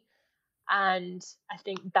me. And I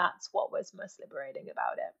think that's what was most liberating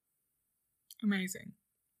about it. Amazing.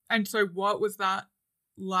 And so what was that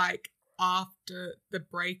like after the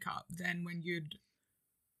breakup then, when you'd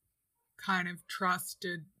kind of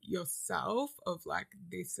trusted yourself of like,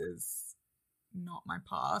 this is not my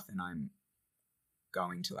path and I'm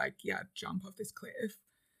going to like, jump off this cliff?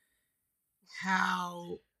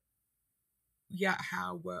 How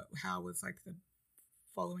was like the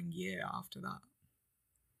following year after that?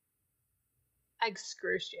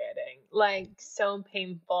 Excruciating, like so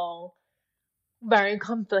painful, very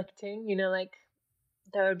conflicting, like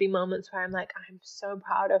there would be moments where I'm like, I'm so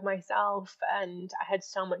proud of myself and I had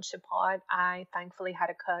so much support. I thankfully had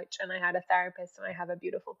a coach and I had a therapist and I have a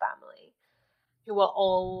beautiful family who were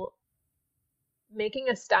all making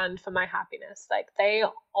a stand for my happiness. Like they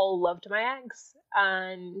all loved my ex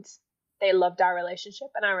and they loved our relationship,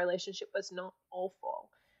 and our relationship was not awful.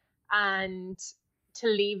 And to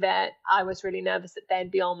leave it, I was really nervous that they'd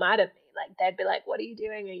be all mad at me. Like they'd be like, what are you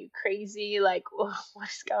doing? Are you crazy? Like,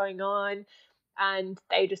 what's going on? And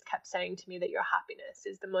they just kept saying to me that your happiness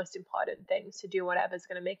is the most important thing. So do whatever's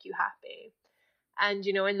going to make you happy. And,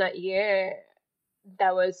 in that year,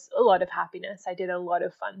 there was a lot of happiness. I did a lot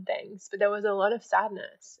of fun things, but there was a lot of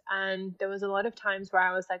sadness. And there was a lot of times where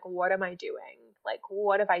I was like, what am I doing? Like,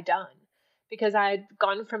 what have I done? Because I had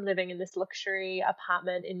gone from living in this luxury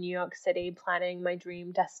apartment in New York City, planning my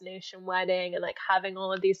dream destination wedding and like having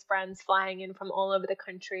all of these friends flying in from all over the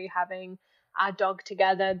country, having our dog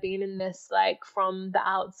together, being in this like from the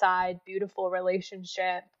outside beautiful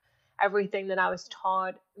relationship, everything that I was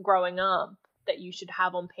taught growing up that you should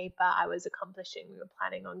have on paper, I was accomplishing. We were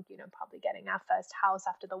planning on, probably getting our first house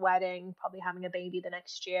after the wedding, probably having a baby the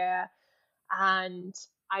next year. And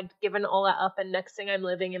I'd given all that up, and next thing I'm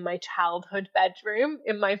living in my childhood bedroom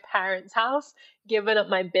in my parents' house, given up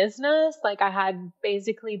my business. Like I had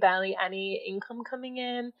basically barely any income coming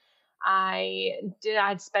in. I'd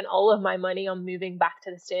spent all of my money on moving back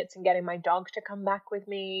to the States and getting my dog to come back with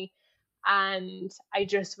me. And I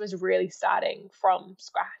just was really starting from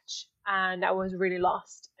scratch and I was really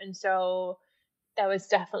lost. And so there was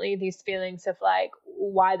definitely these feelings of like,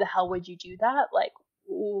 why the hell would you do that? Like,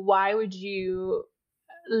 why would you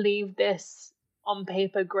leave this on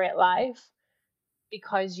paper great life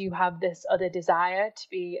because you have this other desire to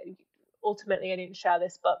be, ultimately I didn't share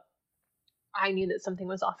this, but I knew that something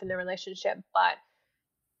was off in the relationship, but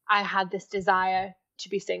I had this desire to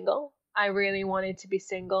be single. I really wanted to be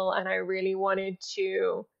single and I really wanted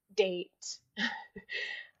to date.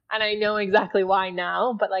 And I know exactly why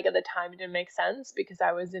now, but like at the time it didn't make sense because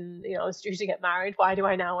I was I was due to get married. Why do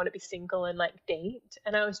I now want to be single and like date?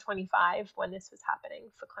 And I was 25 when this was happening,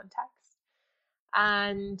 for context.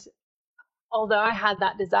 And although I had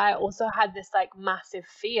that desire, I also had this like massive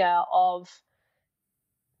fear of,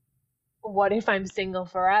 what if I'm single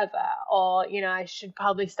forever? Or, I should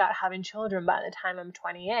probably start having children by the time I'm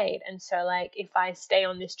 28. And so, like, if I stay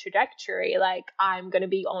on this trajectory, like, I'm going to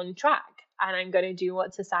be on track and I'm going to do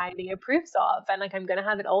what society approves of. And, like, I'm going to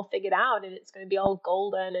have it all figured out and it's going to be all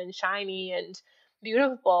golden and shiny and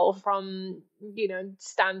beautiful from,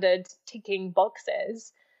 standard ticking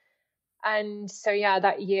boxes. And so, yeah,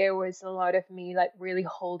 that year was a lot of me like really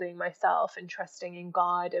holding myself and trusting in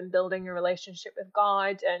God and building a relationship with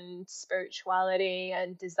God and spirituality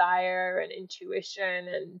and desire and intuition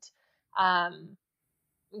and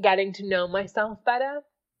getting to know myself better.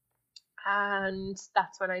 And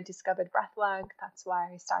that's when I discovered breathwork. That's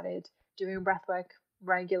why I started doing breathwork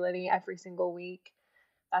regularly every single week.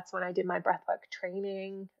 That's when I did my breathwork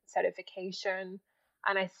training, certification.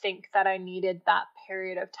 And I think that I needed that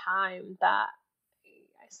period of time that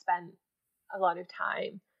I spent a lot of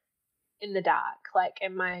time in the dark, like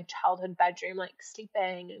in my childhood bedroom, like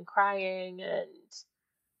sleeping and crying and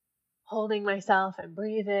holding myself and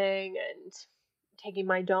breathing and taking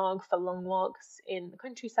my dog for long walks in the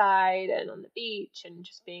countryside and on the beach and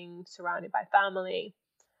just being surrounded by family.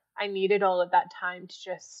 I needed all of that time to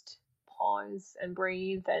just pause and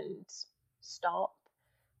breathe and stop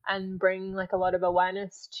and bring like a lot of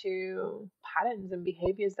awareness to patterns and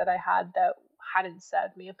behaviors that I had that hadn't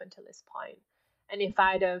served me up until this point. And if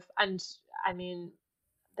I'd have, and I mean,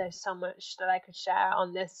 there's so much that I could share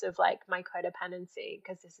on this of like my codependency,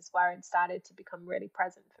 because this is where it started to become really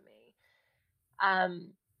present for me.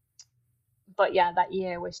 But yeah, that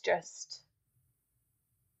year was just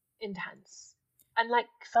intense and like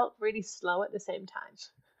felt really slow at the same time.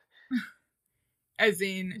 As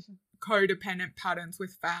in codependent patterns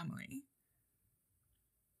with family.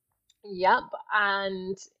 Yep.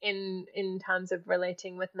 And in terms of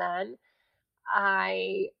relating with men,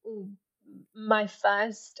 my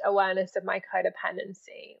first awareness of my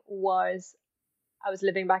codependency was I was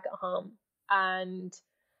living back at home, and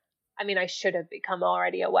I mean, I should have become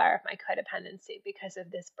already aware of my codependency because of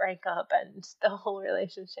this breakup and the whole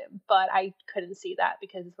relationship, but I couldn't see that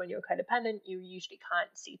because when you're codependent, you usually can't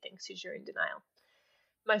see things because you're in denial.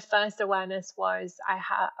 My first awareness was I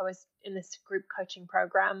was in this group coaching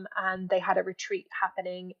program, and they had a retreat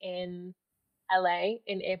happening in LA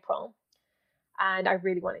in April, and I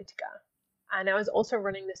really wanted to go. And I was also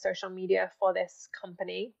running the social media for this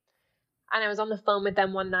company. And I was on the phone with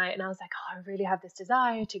them one night, and I was like, oh, I really have this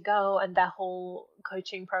desire to go. And their whole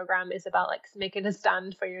coaching program is about like making a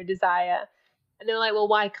stand for your desire. And they were like, well,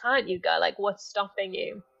 why can't you go? Like, what's stopping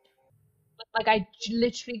you? Like, I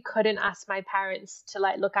literally couldn't ask my parents to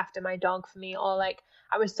like look after my dog for me, or like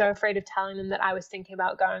I was so afraid of telling them that I was thinking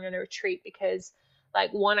about going on a retreat because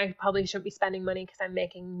like, one, I probably shouldn't be spending money because I'm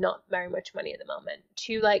making not very much money at the moment.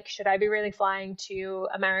 Two, like, should I be really flying to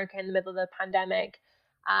America in the middle of the pandemic?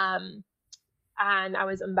 And I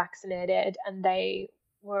was unvaccinated, and they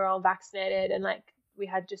were all vaccinated, and like we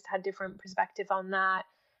had just had different perspective on that,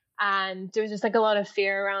 and there was just like a lot of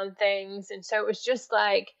fear around things. And so it was just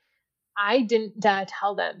like I didn't dare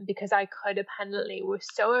tell them because I codependently was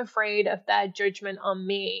so afraid of their judgment on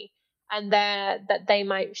me, and that they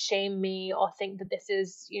might shame me or think that this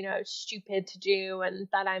is, you know, stupid to do and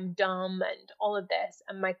that I'm dumb and all of this.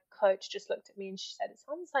 And my coach just looked at me and she said, it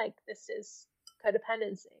sounds like this is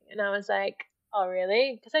codependency. And I was like, oh,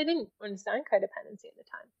 really? Because I didn't understand codependency at the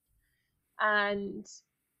time. And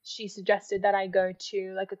she suggested that I go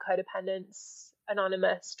to like a Codependence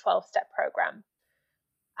Anonymous 12-step program.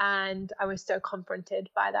 And I was so confronted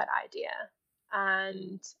by that idea.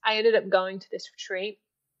 And I ended up going to this retreat,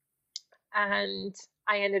 and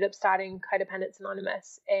I ended up starting Codependence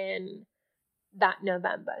Anonymous in that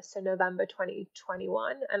November. So November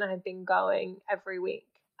 2021. And I've been going every week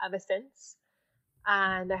ever since.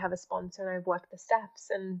 And I have a sponsor, and I've worked the steps,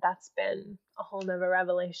 and that's been a whole nother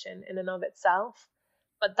revelation in and of itself.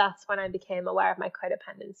 But that's when I became aware of my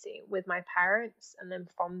codependency with my parents. And then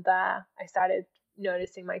from there, I started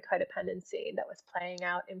noticing my codependency that was playing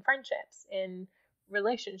out in friendships, in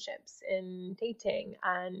relationships, in dating,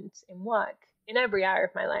 and in work, in every area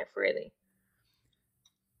of my life, really.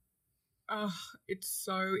 Oh, it's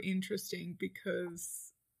so interesting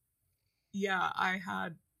because, yeah, I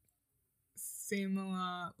had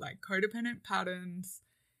similar like codependent patterns,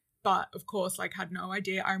 but of course like had no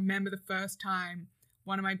idea. I remember the first time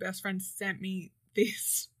one of my best friends sent me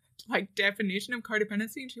this like definition of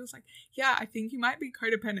codependency, and she was like, yeah, I think you might be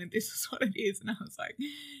codependent, this is what it is. And I was like,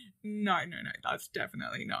 no, that's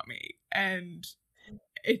definitely not me. And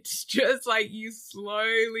it's just like you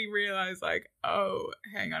slowly realize like, oh,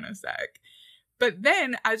 hang on a sec. But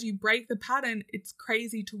then as you break the pattern, it's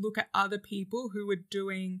crazy to look at other people who are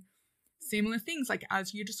doing similar things, like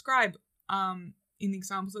as you describe in the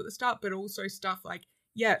examples at the start, but also stuff like,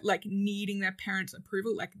 yeah, like needing their parents'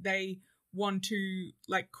 approval. Like they want to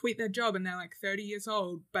like quit their job and they're like 30 years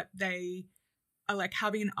old, but they are like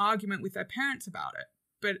having an argument with their parents about it.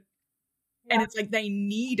 But yeah. And it's like they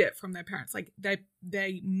need it from their parents. Like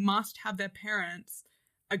they must have their parents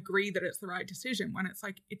agree that it's the right decision, when it's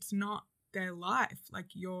like it's not their life. Like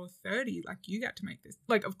you're 30, like you get to make this.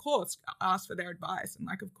 Like of course ask for their advice, and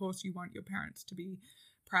like of course you want your parents to be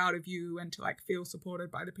proud of you and to like feel supported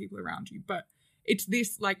by the people around you. But it's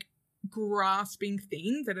this like grasping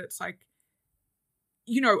thing that it's like,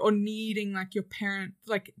 you know, or needing like your parent,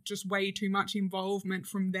 like just way too much involvement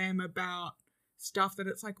from them about stuff that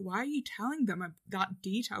it's like, why are you telling them that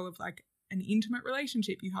detail of like an intimate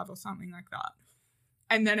relationship you have or something like that?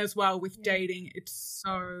 And then as well with dating, it's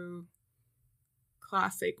so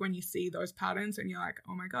classic when you see those patterns and you're like,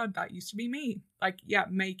 oh my God, that used to be me. Like, yeah,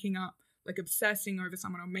 making up, like obsessing over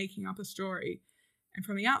someone or making up a story. And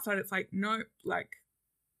from the outside, it's like, no, like,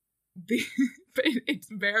 it's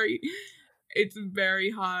very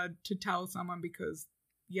hard to tell someone because,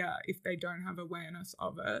 yeah, if they don't have awareness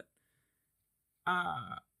of it,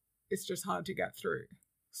 it's just hard to get through.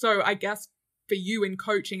 So I guess for you in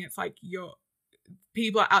coaching, it's like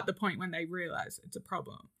people are at the point when they realize it's a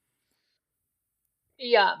problem.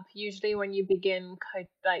 Yeah, usually when you begin,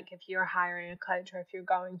 like if you're hiring a coach or if you're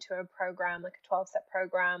going to a program, like a 12-step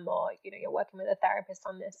program, or you're working with a therapist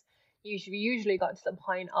on this, you usually got to the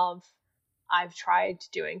point of, I've tried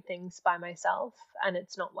doing things by myself and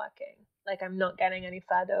it's not working. Like I'm not getting any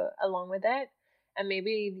further along with it. And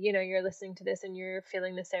maybe, you're listening to this and you're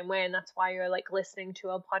feeling the same way. And that's why you're like listening to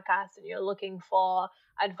a podcast and you're looking for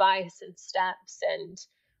advice and steps and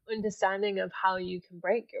understanding of how you can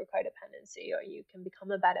break your codependency or you can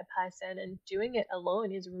become a better person. And doing it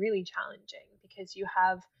alone is really challenging because you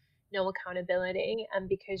have no accountability and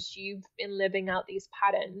because you've been living out these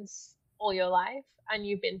patterns all your life and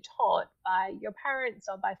you've been taught by your parents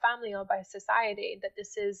or by family or by society that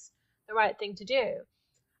this is the right thing to do.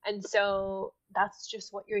 And so that's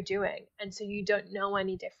just what you're doing. And so you don't know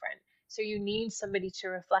any different. So you need somebody to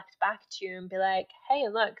reflect back to you and be like, hey,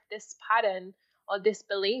 look, this pattern or this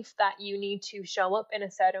belief that you need to show up in a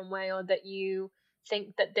certain way or that you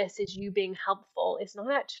think that this is you being helpful is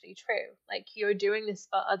not actually true. Like you're doing this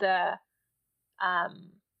for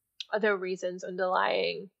other reasons,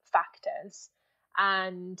 underlying factors.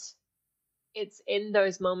 And it's in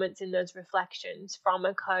those moments, in those reflections from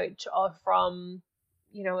a coach or from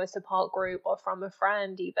a support group or from a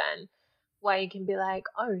friend even, where you can be like,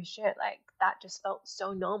 oh shit, like that just felt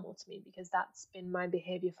so normal to me because that's been my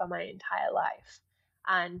behavior for my entire life.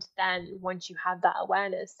 And then once you have that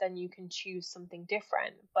awareness, then you can choose something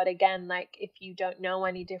different. But again, like if you don't know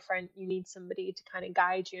any different, you need somebody to kind of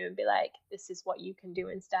guide you and be like, this is what you can do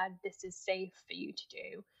instead. This is safe for you to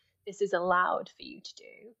do. This is allowed for you to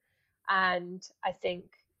do. And I think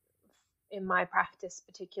in my practice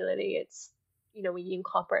particularly, it's we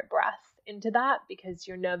incorporate breath into that because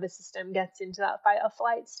your nervous system gets into that fight or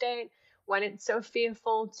flight state when it's so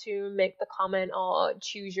fearful to make the comment or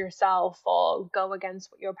choose yourself or go against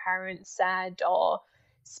what your parents said or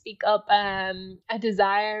speak up a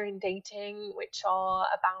desire in dating, which or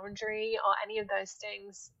a boundary or any of those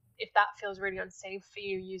things. If that feels really unsafe for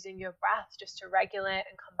you, using your breath just to regulate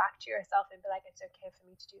and come back to yourself and be like, it's okay for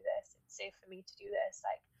me to do this, it's safe for me to do this,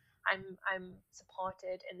 like I'm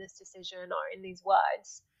supported in this decision or in these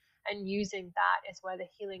words. And using that is where the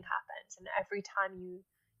healing happens. And every time you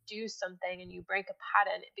do something and you break a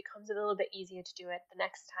pattern, it becomes a little bit easier to do it the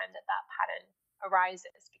next time that pattern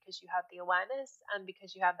arises because you have the awareness and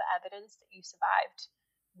because you have the evidence that you survived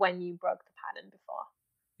when you broke the pattern before.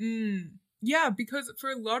 Yeah, because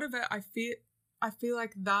for a lot of it, I feel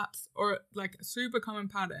like that's, or like a super common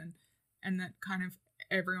pattern and that kind of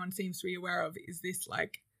everyone seems to be aware of, is this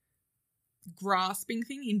like grasping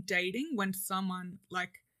thing in dating when someone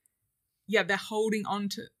like, yeah, they're holding on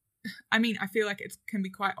to, I mean, I feel like it can be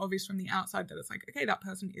quite obvious from the outside that it's like, okay, that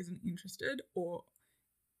person isn't interested, or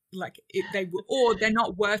like or they're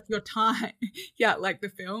not worth your time. Yeah, like the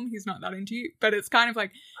film, he's not that into you, but it's kind of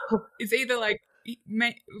like, it's either like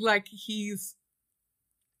he's,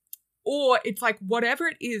 or it's like whatever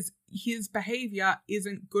it is, his behavior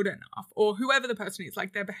isn't good enough, or whoever the person is,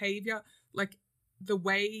 like their behavior, like the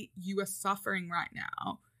way you are suffering right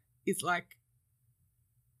now is like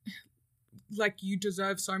you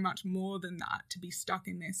deserve so much more than that to be stuck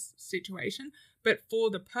in this situation. But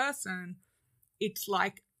for the person, it's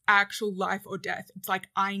like actual life or death. It's like,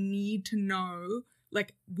 I need to know,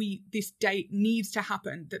 like this date needs to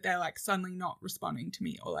happen, that they're like suddenly not responding to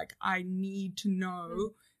me, or like I need to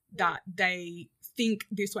know that they think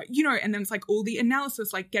this way, and then it's like all the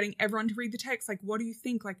analysis, like getting everyone to read the text, like what do you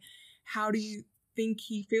think, like how do you think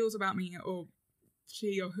he feels about me or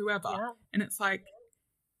she or whoever. Yeah. And it's like,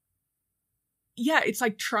 yeah, it's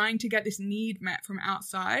like trying to get this need met from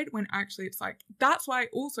outside when actually it's like, that's why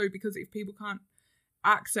also, because if people can't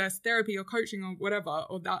access therapy or coaching or whatever,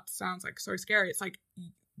 or that sounds like so scary, it's like,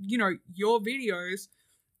 your videos,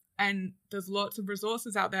 and there's lots of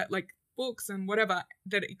resources out there, like books and whatever,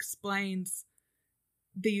 that explains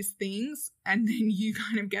these things, and then you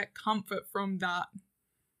kind of get comfort from that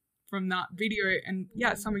video. And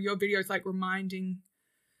yeah, some of your videos like reminding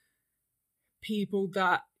people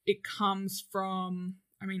that it comes from,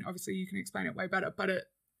 I mean, obviously you can explain it way better, but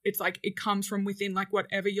it's like it comes from within, like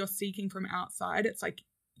whatever you're seeking from outside, it's like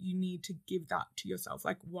you need to give that to yourself.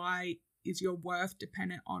 Like, why is your worth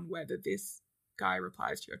dependent on whether this guy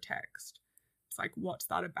replies to your text? It's like, what's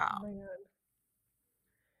that about? Oh my God.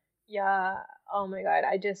 Yeah. Oh my God.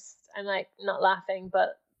 I'm like not laughing,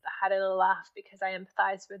 but I had a little laugh because I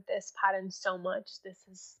empathize with this pattern so much. This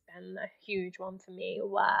has been a huge one for me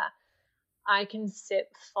where I can sit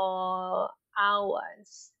for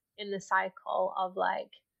hours in the cycle of like,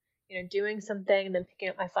 doing something and then picking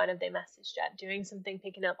up my phone if they messaged yet, doing something,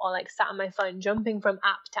 picking up, or like sat on my phone, jumping from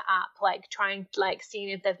app to app, like trying, like seeing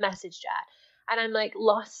if they've messaged yet. And I'm like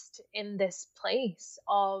lost in this place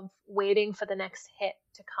of waiting for the next hit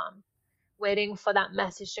to come, waiting for that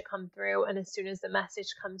message to come through. And as soon as the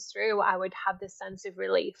message comes through, I would have this sense of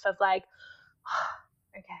relief of like,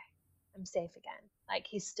 oh, okay, I'm safe again. Like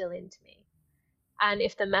he's still into me. And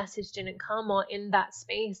if the message didn't come, or in that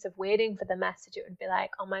space of waiting for the message, it would be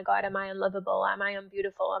like, oh my God, am I unlovable? Am I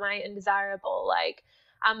unbeautiful? Am I undesirable? Like,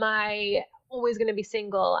 am I always going to be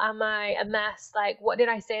single? Am I a mess? Like, what did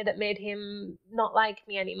I say that made him not like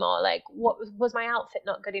me anymore? Like, what was my outfit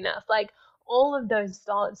not good enough? Like, all of those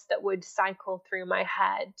thoughts that would cycle through my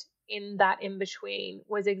head in that in between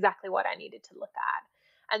was exactly what I needed to look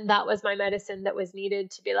at. And that was my medicine that was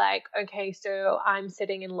needed to be like, okay, so I'm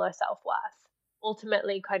sitting in low self-worth.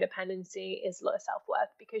 Ultimately, codependency is low self-worth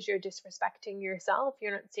because you're disrespecting yourself,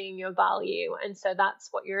 you're not seeing your value. And so that's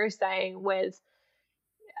what you're saying with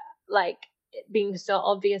like it being so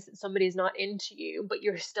obvious that somebody's not into you, but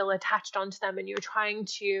you're still attached onto them and you're trying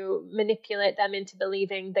to manipulate them into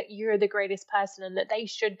believing that you're the greatest person and that they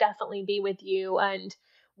should definitely be with you, and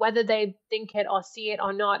whether they think it or see it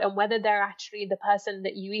or not, and whether they're actually the person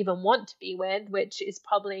that you even want to be with, which is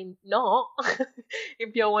probably not,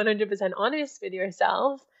 if you're 100% honest with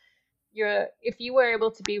yourself. If you were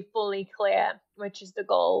able to be fully clear, which is the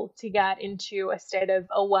goal, to get into a state of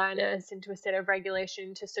awareness, into a state of regulation,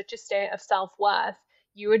 into such a state of self-worth,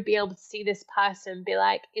 you would be able to see this person, be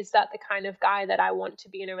like, is that the kind of guy that I want to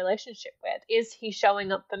be in a relationship with? Is he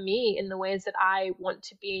showing up for me in the ways that I want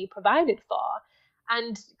to be provided for?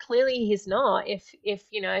 And clearly he's not. If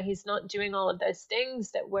he's not doing all of those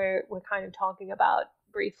things that we're kind of talking about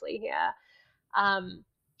briefly here.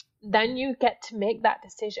 Then you get to make that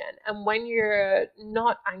decision. And when you're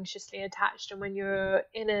not anxiously attached and when you're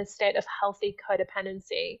in a state of healthy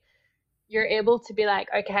codependency, you're able to be like,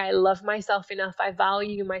 okay, I love myself enough, I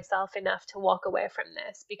value myself enough to walk away from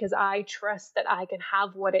this because I trust that I can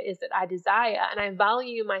have what it is that I desire. And I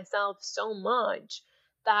value myself so much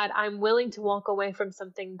that I'm willing to walk away from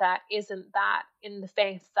something that isn't that, in the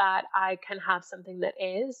faith that I can have something that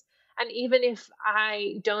is. And even if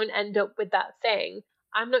I don't end up with that thing,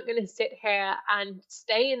 I'm not going to sit here and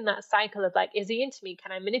stay in that cycle of like, is he into me?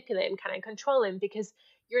 Can I manipulate him? Can I control him? Because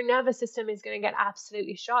your nervous system is going to get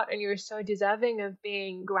absolutely shot, and you're so deserving of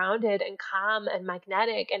being grounded and calm and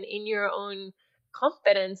magnetic and in your own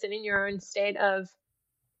confidence and in your own state of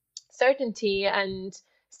certainty and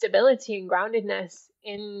stability and groundedness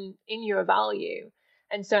in your value.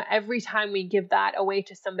 And so every time we give that away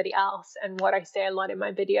to somebody else, and what I say a lot in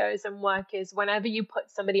my videos and work is, whenever you put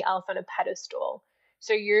somebody else on a pedestal,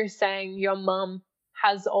 so you're saying your mom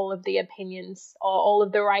has all of the opinions or all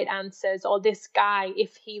of the right answers, or this guy,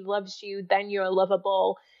 if he loves you, then you're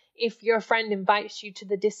lovable. If your friend invites you to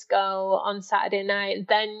the disco on Saturday night,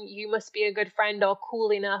 then you must be a good friend or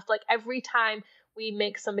cool enough. Like every time we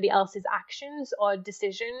make somebody else's actions or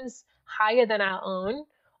decisions higher than our own,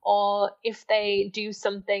 or if they do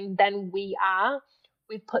something, then we've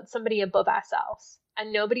put somebody above ourselves.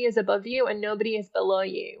 And nobody is above you and nobody is below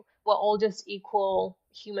you. We're all just equal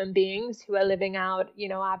human beings who are living out,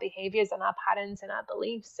 our behaviors and our patterns and our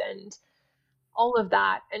beliefs and all of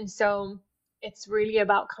that. And so it's really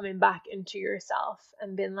about coming back into yourself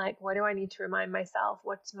and being like, what do I need to remind myself?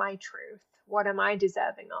 What's my truth? What am I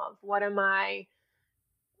deserving of? What am I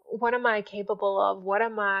capable of? What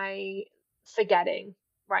am I forgetting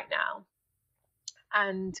right now?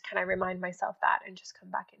 And can I remind myself that and just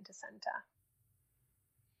come back into center?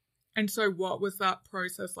 And so what was that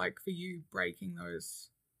process like for you, breaking those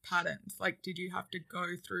patterns? Like, did you have to go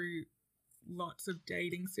through lots of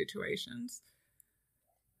dating situations?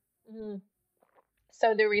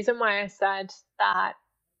 So the reason why I said that,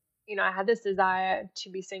 I had this desire to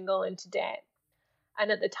be single and to date, and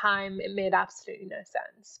at the time it made absolutely no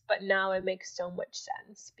sense, but now it makes so much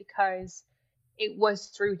sense because it was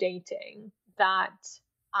through dating that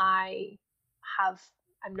I'm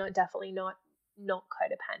definitely not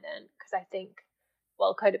codependent, because I think,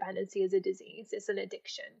 well, codependency is a disease, it's an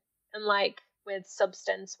addiction. And like with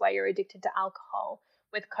substance where you're addicted to alcohol,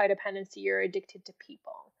 with codependency you're addicted to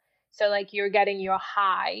people. So like you're getting your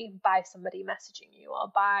high by somebody messaging you, or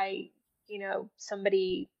by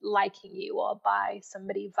somebody liking you, or by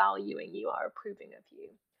somebody valuing you or approving of you.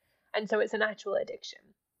 And so it's an actual addiction.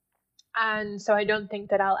 And so I don't think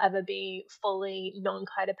that I'll ever be fully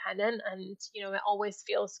non-codependent. And, it always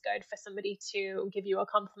feels good for somebody to give you a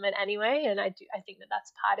compliment anyway. And I think that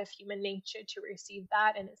that's part of human nature to receive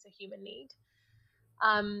that. And it's a human need.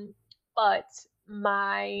 But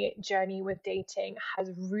my journey with dating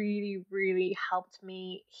has really, really helped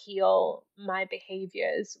me heal my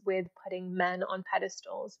behaviors with putting men on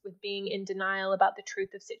pedestals, with being in denial about the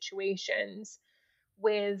truth of situations,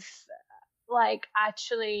 with like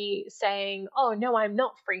actually saying, oh no, I'm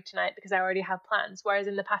not free tonight because I already have plans. Whereas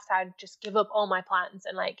in the past, I'd just give up all my plans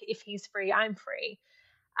and like, if he's free, I'm free.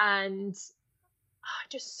 And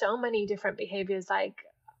just so many different behaviors. Like,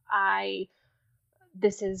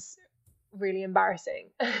 this is really embarrassing.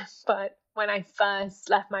 But when I first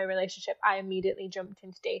left my relationship, I immediately jumped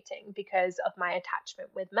into dating because of my attachment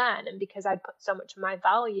with men and because I'd put so much of my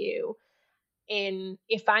value in,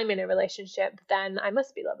 if I'm in a relationship, then I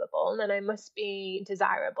must be lovable and then I must be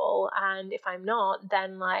desirable. And if I'm not,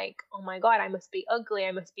 then like, oh my God, I must be ugly.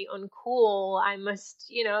 I must be uncool. I must,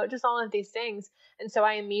 just all of these things. And so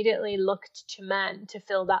I immediately looked to men to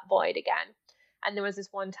fill that void again. And there was this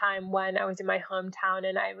one time when I was in my hometown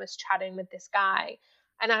and I was chatting with this guy,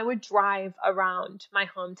 and I would drive around my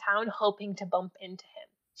hometown hoping to bump into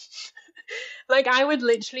him. Like I would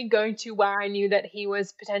literally go to where I knew that he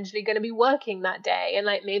was potentially going to be working that day, and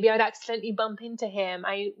like maybe I'd accidentally bump into him.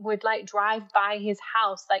 I would like drive by his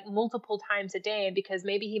house like multiple times a day because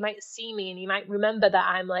maybe he might see me and he might remember that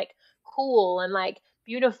I'm like cool and like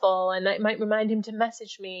beautiful, and it might remind him to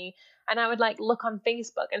message me. And I would like look on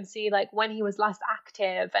Facebook and see like when he was last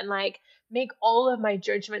active and like make all of my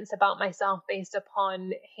judgments about myself based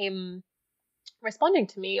upon him responding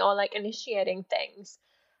to me or like initiating things.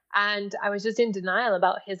 And I was just in denial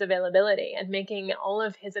about his availability and making all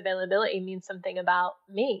of his availability mean something about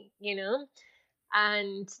me,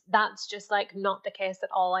 And that's just like not the case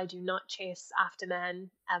at all. I do not chase after men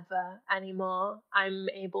ever anymore. I'm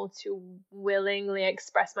able to willingly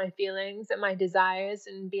express my feelings and my desires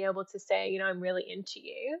and be able to say, I'm really into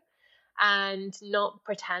you, and not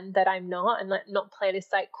pretend that I'm not, and like not play this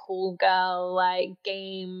like cool girl like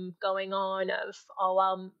game going on of, oh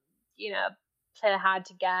well, play hard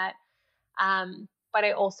to get. But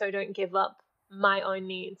I also don't give up my own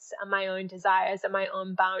needs and my own desires and my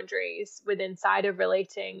own boundaries within inside of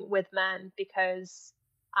relating with men, because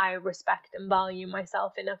I respect and value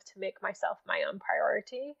myself enough to make myself my own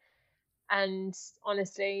priority. And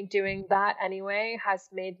honestly, doing that anyway has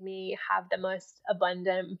made me have the most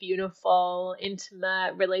abundant, beautiful,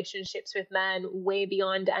 intimate relationships with men, way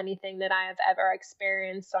beyond anything that I have ever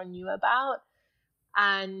experienced or knew about.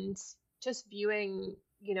 And just viewing,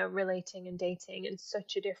 relating and dating in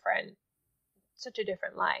such a different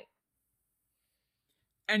light.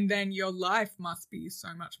 And then your life must be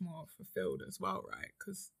so much more fulfilled as well, right?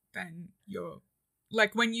 Because then you're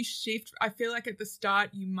like, when you shift, I feel like at the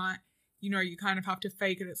start you might, you kind of have to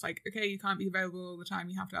fake it. It's like, okay, you can't be available all the time.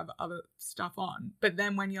 You have to have other stuff on. But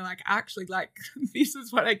then when you're like, actually, like, this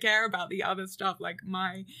is what I care about, the other stuff, like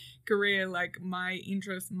my career, like my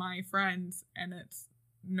interests, my friends, and it's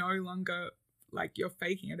no longer like you're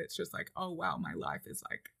faking it. It's just like, oh, wow, my life is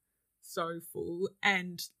like so full,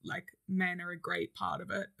 and like men are a great part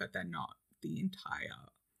of it, but they're not the entire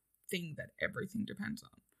thing that everything depends on.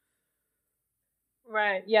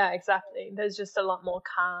 Right. Yeah, exactly. There's just a lot more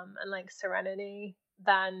calm and like serenity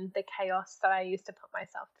than the chaos that I used to put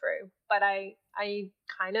myself through. But I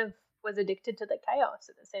kind of was addicted to the chaos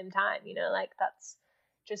at the same time, like that's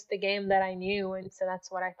just the game that I knew, and so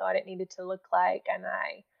that's what I thought it needed to look like. And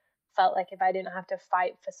I felt like if I didn't have to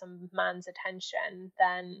fight for some man's attention,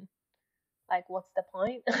 then like what's the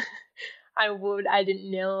point? I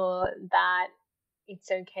didn't know that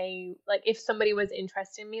it's okay. Like if somebody was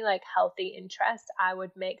interested in me, like healthy interest, I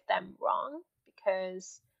would make them wrong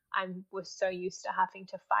because I was so used to having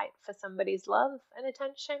to fight for somebody's love and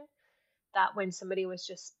attention that when somebody was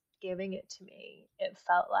just giving it to me, it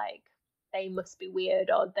felt like they must be weird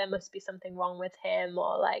or there must be something wrong with him,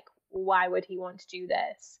 or like why would he want to do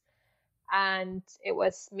this? And it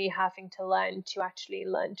was me having to learn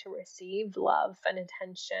to receive love and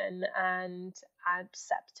attention and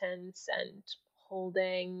acceptance and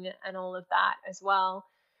holding and all of that as well.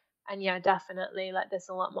 And yeah, definitely, like there's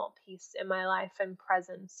a lot more peace in my life and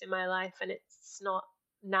presence in my life, and it's not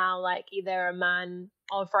now like either a man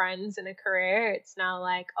or friends and a career. It's now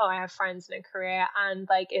like, oh, I have friends and a career, and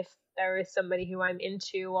like if there is somebody who I'm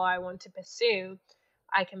into or I want to pursue,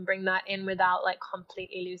 I can bring that in without like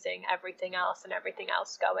completely losing everything else and everything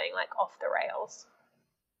else going like off the rails.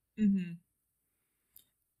 Mm-hmm.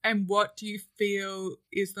 And what do you feel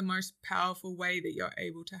is the most powerful way that you're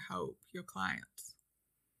able to help your clients?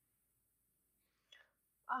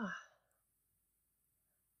 Ah,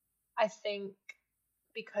 I think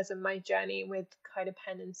because of my journey with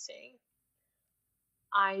codependency,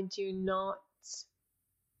 I do not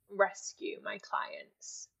rescue my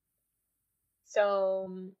clients. So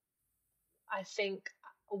I think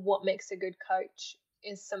what makes a good coach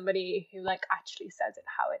is somebody who like actually says it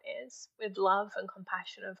how it is, with love and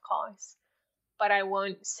compassion, of course. But I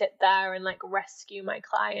won't sit there and like rescue my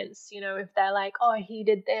clients. You know, if they're like, oh, he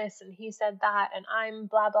did this and he said that and I'm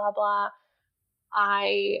blah, blah, blah,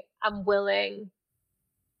 I am willing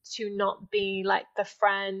to not be like the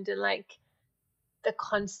friend and like the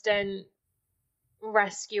constant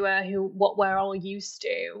rescuer who what we're all used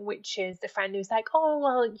to, which is the friend who's like, oh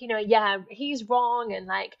well, you know, yeah, he's wrong and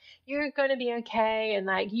like you're gonna be okay and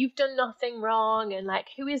like you've done nothing wrong and like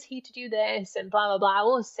who is he to do this and blah blah blah. I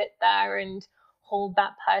will sit there and hold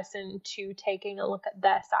that person to taking a look at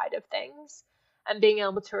their side of things and being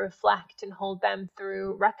able to reflect and hold them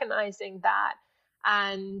through recognizing that,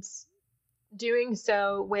 and doing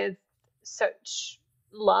so with such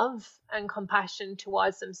love and compassion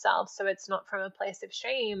towards themselves. So it's not from a place of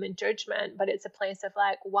shame and judgment, but it's a place of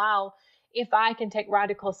like, wow, if I can take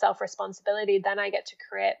radical self responsibility, then I get to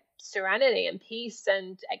create serenity and peace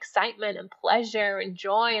and excitement and pleasure and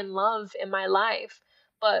joy and love in my life.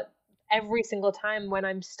 But every single time when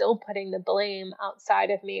I'm still putting the blame outside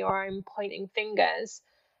of me or I'm pointing fingers,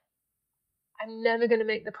 I'm never going to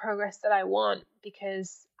make the progress that I want,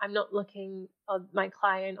 because I'm not looking, or my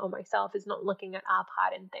client or myself is not looking at our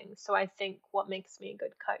part in things. So I think what makes me a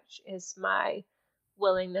good coach is my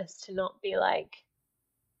willingness to not be like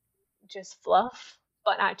just fluff,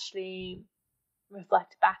 but actually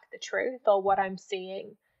reflect back the truth or what I'm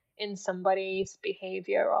seeing in somebody's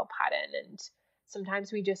behavior or pattern. And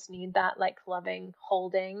sometimes we just need that like loving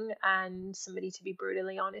holding and somebody to be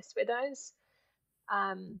brutally honest with us.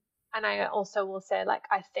 And I also will say, like,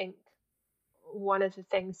 I think one of the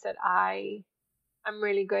things that I'm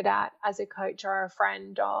really good at as a coach or a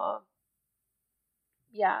friend or,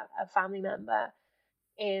 yeah, a family member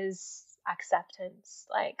is acceptance.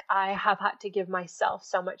 Like, I have had to give myself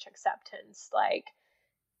so much acceptance, like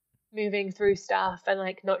moving through stuff and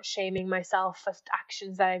like not shaming myself for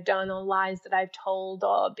actions that I've done or lies that I've told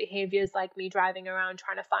or behaviors like me driving around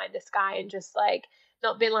trying to find this guy and just like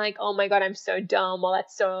not being like, oh my God, I'm so dumb or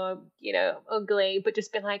that's so, you know, ugly, but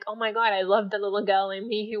just being like, oh my God, I love the little girl in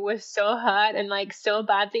me who was so hurt and like so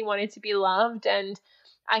badly wanted to be loved. And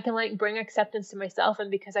I can like bring acceptance to myself. And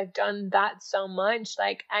because I've done that so much,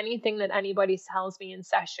 like anything that anybody tells me in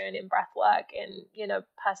session, in breath work, in, you know,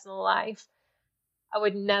 personal life, I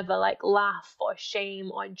would never like laugh or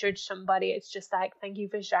shame or judge somebody. It's just like, thank you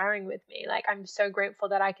for sharing with me. Like, I'm so grateful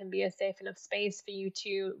that I can be a safe enough space for you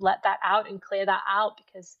to let that out and clear that out,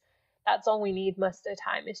 because that's all we need most of the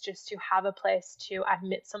time, is just to have a place to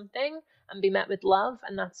admit something and be met with love.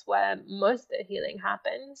 And that's where most of the healing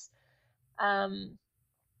happens. And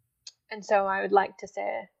so I would like to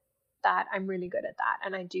say that I'm really good at that.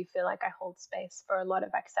 And I do feel like I hold space for a lot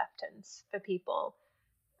of acceptance for people.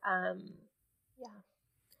 Yeah.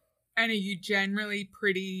 And are you generally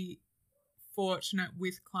pretty fortunate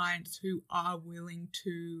with clients who are willing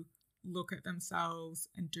to look at themselves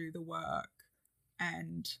and do the work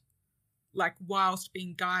and like whilst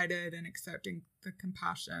being guided and accepting the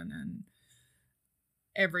compassion and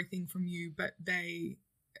everything from you, but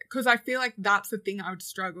because I feel like that's the thing I would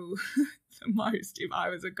struggle the most if I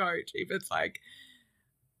was a coach, if it's like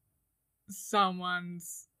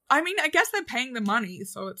I mean, I guess they're paying the money,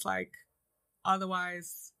 so it's like,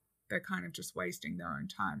 otherwise they're kind of just wasting their own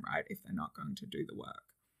time, right? If they're not going to do the work.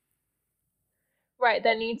 Right.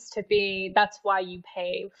 There needs to be, that's why you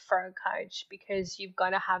pay for a coach, because you've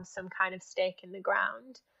got to have some kind of stake in the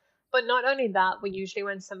ground. But not only that, we usually,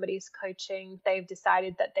 when somebody's coaching, they've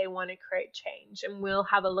decided that they want to create change. And we'll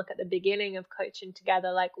have a look at the beginning of coaching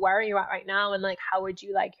together, like, where are you at right now? And like, how would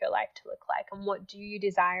you like your life to look like? And what do you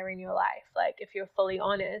desire in your life? Like, if you're fully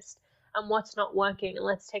honest, and what's not working, and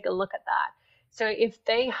let's take a look at that. So if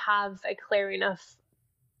they have a clear enough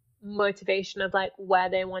motivation of like where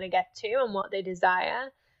they want to get to and what they desire,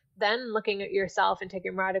 then looking at yourself and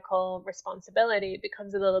taking radical responsibility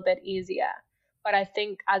becomes a little bit easier. But I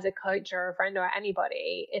think as a coach or a friend or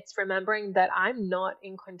anybody, it's remembering that I'm not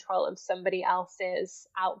in control of somebody else's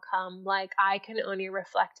outcome. Like, I can only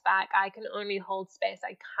reflect back, I can only hold space,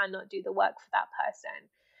 I cannot do the work for that person.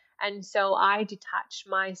 And so I detach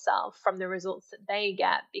myself from the results that they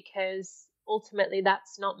get, because ultimately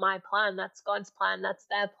that's not my plan, that's God's plan, that's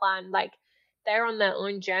their plan. Like, they're on their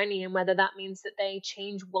own journey, and whether that means that they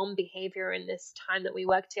change one behavior in this time that we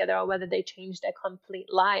work together or whether they change their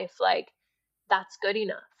complete life, like, that's good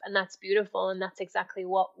enough, and that's beautiful, and that's exactly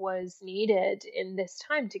what was needed in this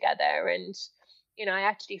time together. And I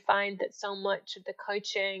actually find that so much of the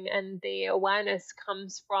coaching and the awareness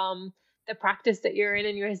comes from the practice that you're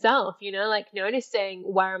in yourself, like noticing,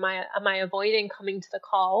 where am I avoiding coming to the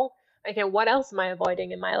call? Okay, what else am I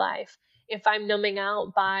avoiding in my life? If I'm numbing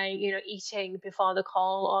out by, eating before the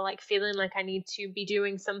call, or like feeling like I need to be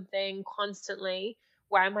doing something constantly,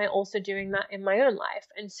 where am I also doing that in my own life?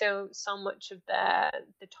 And so much of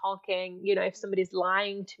the talking, if somebody's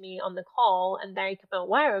lying to me on the call and they become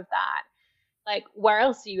aware of that, like, where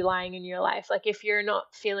else are you lying in your life? Like, if you're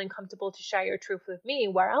not feeling comfortable to share your truth with me,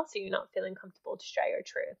 where else are you not feeling comfortable to share your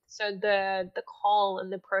truth? So the call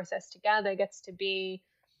and the process together gets to be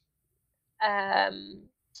an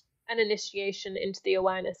initiation into the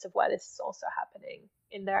awareness of where this is also happening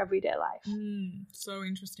in their everyday life. So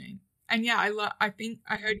interesting. And yeah, I think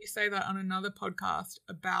I heard you say that on another podcast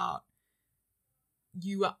about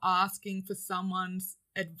you were asking for someone's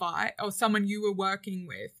advice, or someone you were working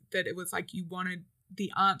with, that it was like you wanted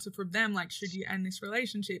the answer from them, like, should you end this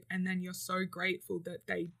relationship? And then you're so grateful that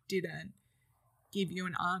they didn't give you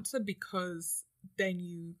an answer, because then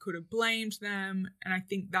you could have blamed them. And I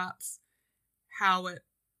think that's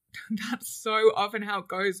so often how it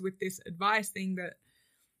goes with this advice thing, that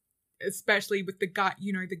especially with the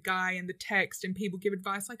guy and the text, and people give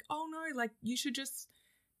advice like, oh no, like, you should just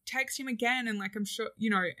text him again. And like, I'm sure,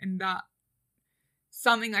 and that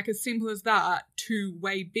something like as simple as that to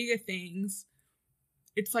way bigger things,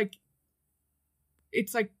 it's like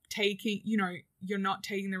taking, you're not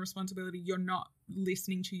taking the responsibility, you're not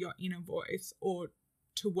listening to your inner voice, or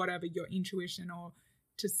to whatever your intuition, or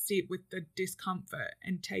to sit with the discomfort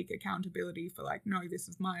and take accountability for like, no, this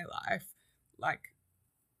is my life. Like,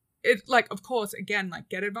 it's like, of course, again, like,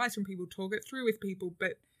 get advice from people, talk it through with people,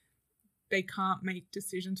 but they can't make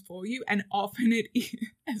decisions for you. And often it is,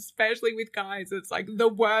 especially with guys, it's like the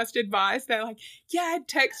worst advice. They're like, yeah,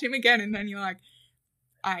 text him again. And then you're like,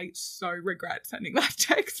 I so regret sending that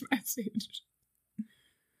text message.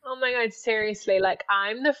 Oh my God, seriously. Like,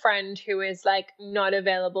 I'm the friend who is like not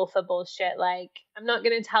available for bullshit. Like, I'm not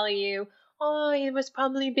going to tell you, oh, he was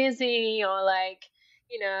probably busy, or like,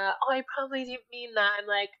 oh, I probably didn't mean that. I'm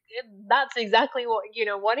like, that's exactly what,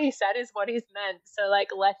 what he said is what he's meant. So like,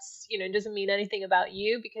 let's, it doesn't mean anything about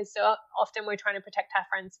you, because so often we're trying to protect our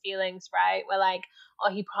friends' feelings, right? We're like,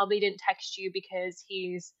 oh, he probably didn't text you because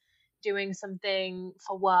he's doing something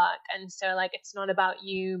for work. And so like, it's not about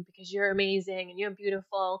you because you're amazing and you're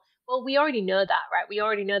beautiful. Well, we already know that, right? We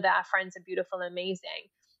already know that our friends are beautiful and amazing.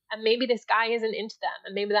 And maybe this guy isn't into them,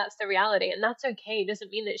 and maybe that's the reality, and that's okay. It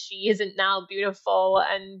doesn't mean that she isn't now beautiful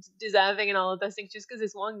and deserving and all of those things just because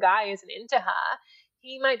this one guy isn't into her.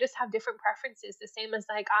 He might just have different preferences, the same as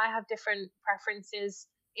like I have different preferences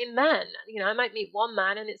in men. I might meet one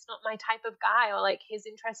man and it's not my type of guy, or like his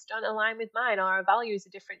interests don't align with mine, or our values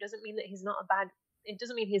are different. Doesn't mean that it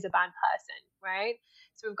doesn't mean he's a bad person, right?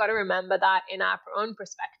 So we've got to remember that in our own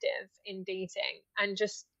perspective in dating. And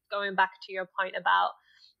just going back to your point about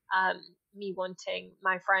me wanting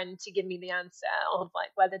my friend to give me the answer of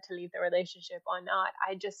like whether to leave the relationship or not.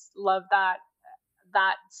 I just love that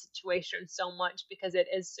situation so much, because it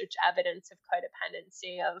is such evidence of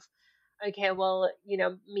codependency of, okay, well,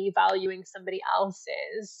 me valuing somebody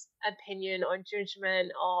else's opinion or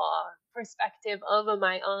judgment or perspective over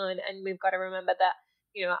my own. And we've got to remember that,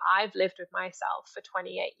 I've lived with myself for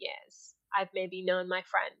 28 years. I've maybe known my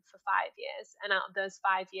friend for 5 years. And out of those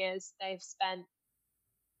 5 years, they've spent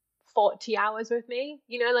 40 hours with me.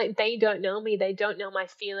 Like, they don't know me, they don't know my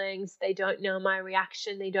feelings, they don't know my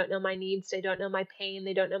reaction, they don't know my needs, they don't know my pain,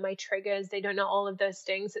 they don't know my triggers, they don't know all of those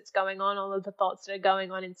things that's going on, all of the thoughts that are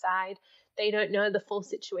going on inside. They don't know the full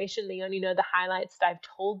situation, they only know the highlights that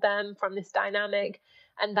I've told them from this dynamic.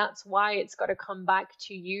 And that's why it's got to come back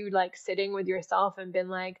to you, like sitting with yourself and being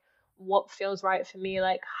like, what feels right for me?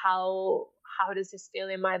 Like, how does this feel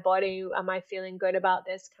in my body? Am I feeling good about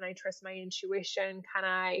this? Can I trust my intuition? Can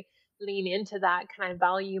I lean into that? Can I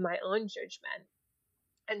value my own judgment?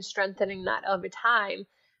 And strengthening that over time.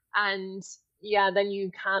 And yeah, then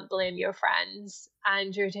you can't blame your friends,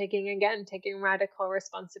 and you're taking radical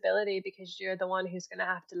responsibility, because you're the one who's going to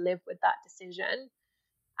have to live with that decision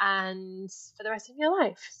and for the rest of your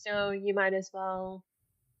life. So you might as well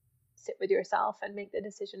sit with yourself and make the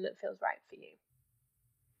decision that feels right for you.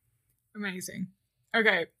 Amazing.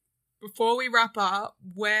 Okay, before we wrap up,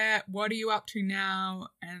 what are you up to now,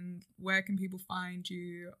 and where can people find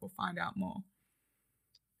you or find out more?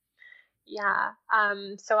 Yeah.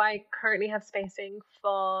 So I currently have spacing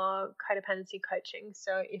for codependency coaching.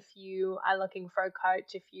 So if you are looking for a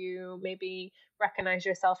coach, if you maybe recognize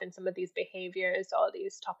yourself in some of these behaviors or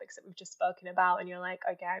these topics that we've just spoken about, and you're like,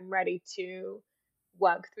 okay, I'm ready to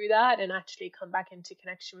work through that and actually come back into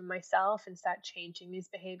connection with myself and start changing these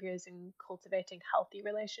behaviors and cultivating healthy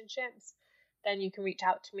relationships, then you can reach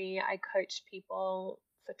out to me. I coach people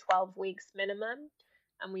for 12 weeks minimum,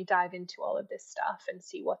 and we dive into all of this stuff and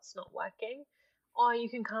see what's not working. Or you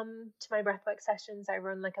can come to my breathwork sessions. I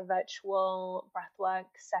run like a virtual breathwork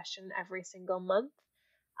session every single month.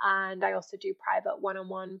 And I also do private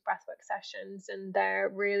one-on-one breathwork sessions, and they're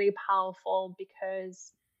really powerful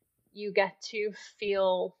because you get to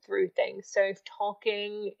feel through things. So if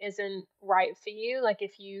talking isn't right for you, like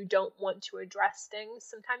if you don't want to address things,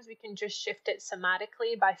 sometimes we can just shift it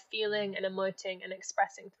somatically by feeling and emoting and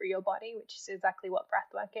expressing through your body, which is exactly what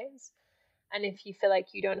breathwork is. And if you feel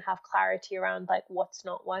like you don't have clarity around like what's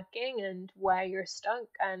not working and where you're stuck,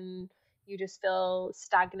 and you just feel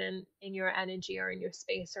stagnant in your energy or in your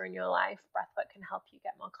space or in your life, breathwork can help you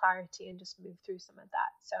get more clarity and just move through some of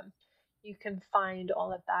that. So you can find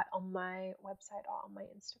all of that on my website or on my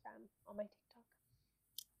Instagram or my TikTok.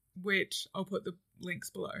 Which I'll put the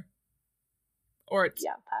links below. Or it's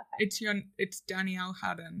perfect. It's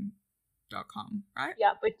DanielleHatton.com, right?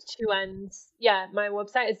 Yeah, with 2 N's. Yeah, my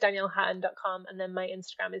website is daniellehatton.com, and then my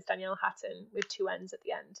Instagram is Danielle Hatton with 2 N's at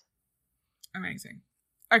the end. Amazing.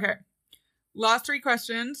 Okay. Last 3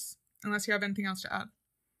 questions, unless you have anything else to add.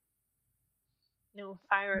 No,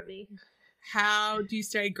 fire at me. How do you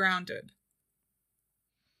stay grounded?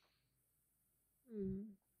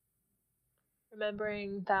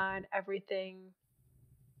 Remembering that everything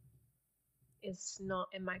is not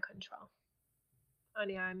in my control.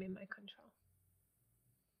 Only I'm in my control.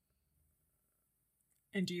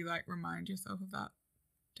 And do you like remind yourself of that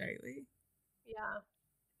daily?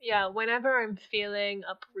 Yeah, whenever I'm feeling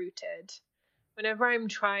uprooted, whenever I'm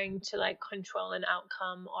trying to like control an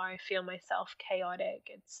outcome or I feel myself chaotic,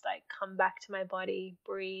 it's like come back to my body,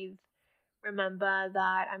 breathe, remember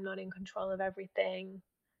that I'm not in control of everything.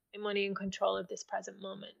 I'm only in control of this present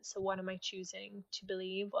moment. So what am I choosing to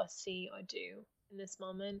believe or see or do in this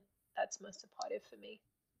moment? That's most supportive for me.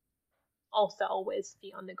 Also, always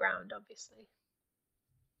feet on the ground, obviously.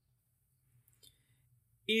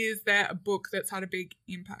 Is there a book that's had a big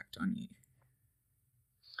impact on you?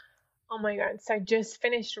 Oh my God. So I just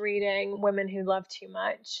finished reading Women Who Love Too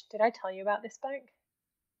Much. Did I tell you about this book?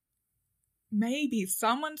 Maybe.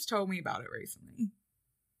 Someone's told me about it recently.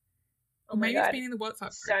 Oh my maybe God. It's been in the WhatsApp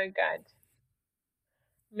group. So good.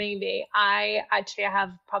 Maybe. I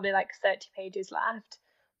have probably like 30 pages left,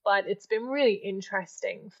 but it's been really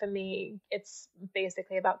interesting for me. It's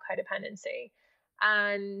basically about codependency.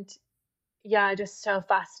 And yeah, just so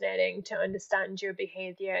fascinating to understand your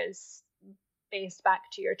behaviors based back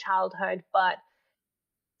to your childhood. But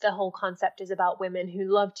the whole concept is about women who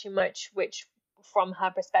love too much, which from her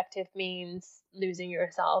perspective means losing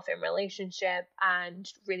yourself in relationship and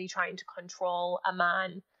really trying to control a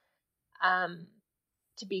man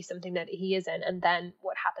to be something that he isn't. And then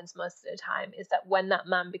what happens most of the time is that when that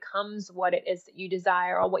man becomes what it is that you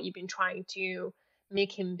desire or what you've been trying to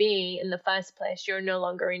make him be in the first place, you're no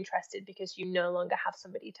longer interested because you no longer have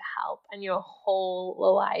somebody to help, and your whole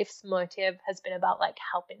life's motive has been about like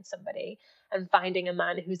helping somebody and finding a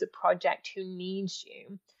man who's a project who needs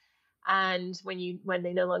you. And when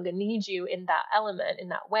they no longer need you in that element, in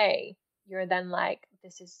that way, you're then like,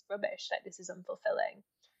 this is rubbish, like this is unfulfilling.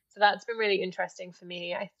 So that's been really interesting for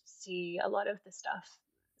me. I see a lot of the stuff,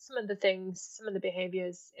 some of the things, some of the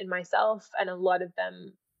behaviors in myself, and a lot of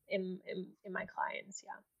them in my clients.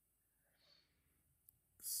 Yeah.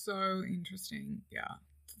 So interesting. Yeah.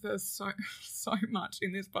 There's so much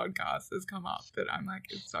in this podcast has come up that I'm like,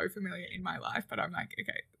 it's so familiar in my life, but I'm like,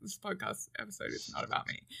 okay, this podcast episode is not about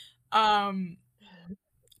me.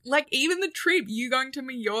 Like even the trip, you going to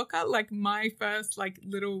Mallorca, like my first like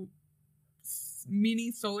little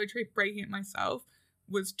mini solo trip breaking it myself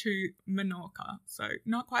was to Menorca. So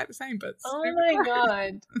not quite the same, but oh my close.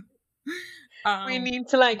 God. We need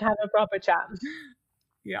to like have a proper chat.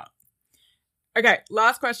 Yeah. Okay,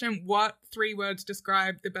 last question. What 3 words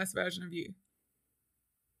describe the best version of you?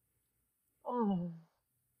 Oh,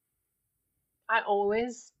 I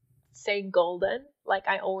always say golden. Like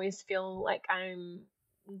I always feel like I'm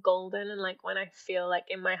golden, and like when I feel like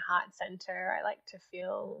in my heart center, I like to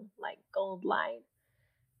feel like gold light.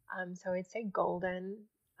 So I'd say golden.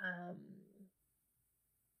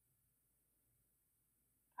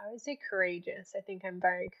 I would say courageous. I think I'm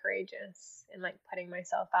very courageous in like putting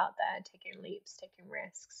myself out there, taking leaps, taking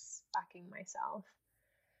risks, backing myself.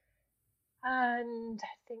 And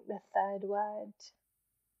I think the third word,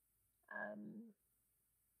 um,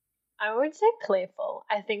 I would say playful.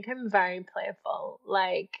 I think I'm very playful.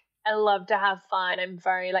 Like, I love to have fun. I'm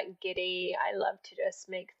very like giddy. I love to just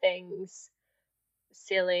make things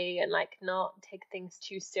silly and like not take things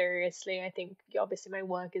too seriously. I think obviously my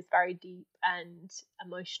work is very deep and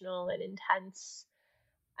emotional and intense.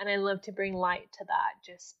 And I love to bring light to that.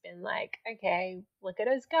 Just being like, okay, look at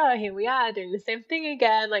us go. Here we are doing the same thing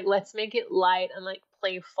again. Like, let's make it light and like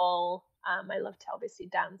playful. I love to obviously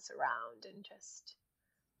dance around and just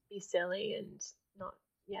be silly and not,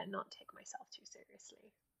 yeah, not take myself too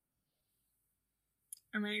seriously.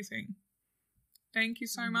 Amazing. Thank you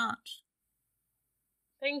so Mm. much.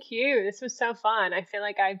 Thank you. This was so fun. I feel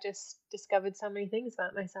like I've just discovered so many things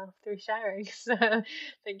about myself through sharing. So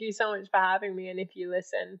thank you so much for having me. And if you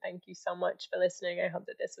listen, thank you so much for listening. I hope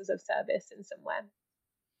that this was of service in some way.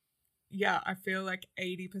 Yeah, I feel like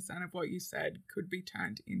 80% of what you said could be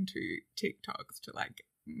turned into TikToks to like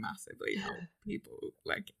massively help people.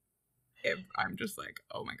 Like, I'm just like,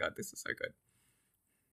 oh my God, this is so good.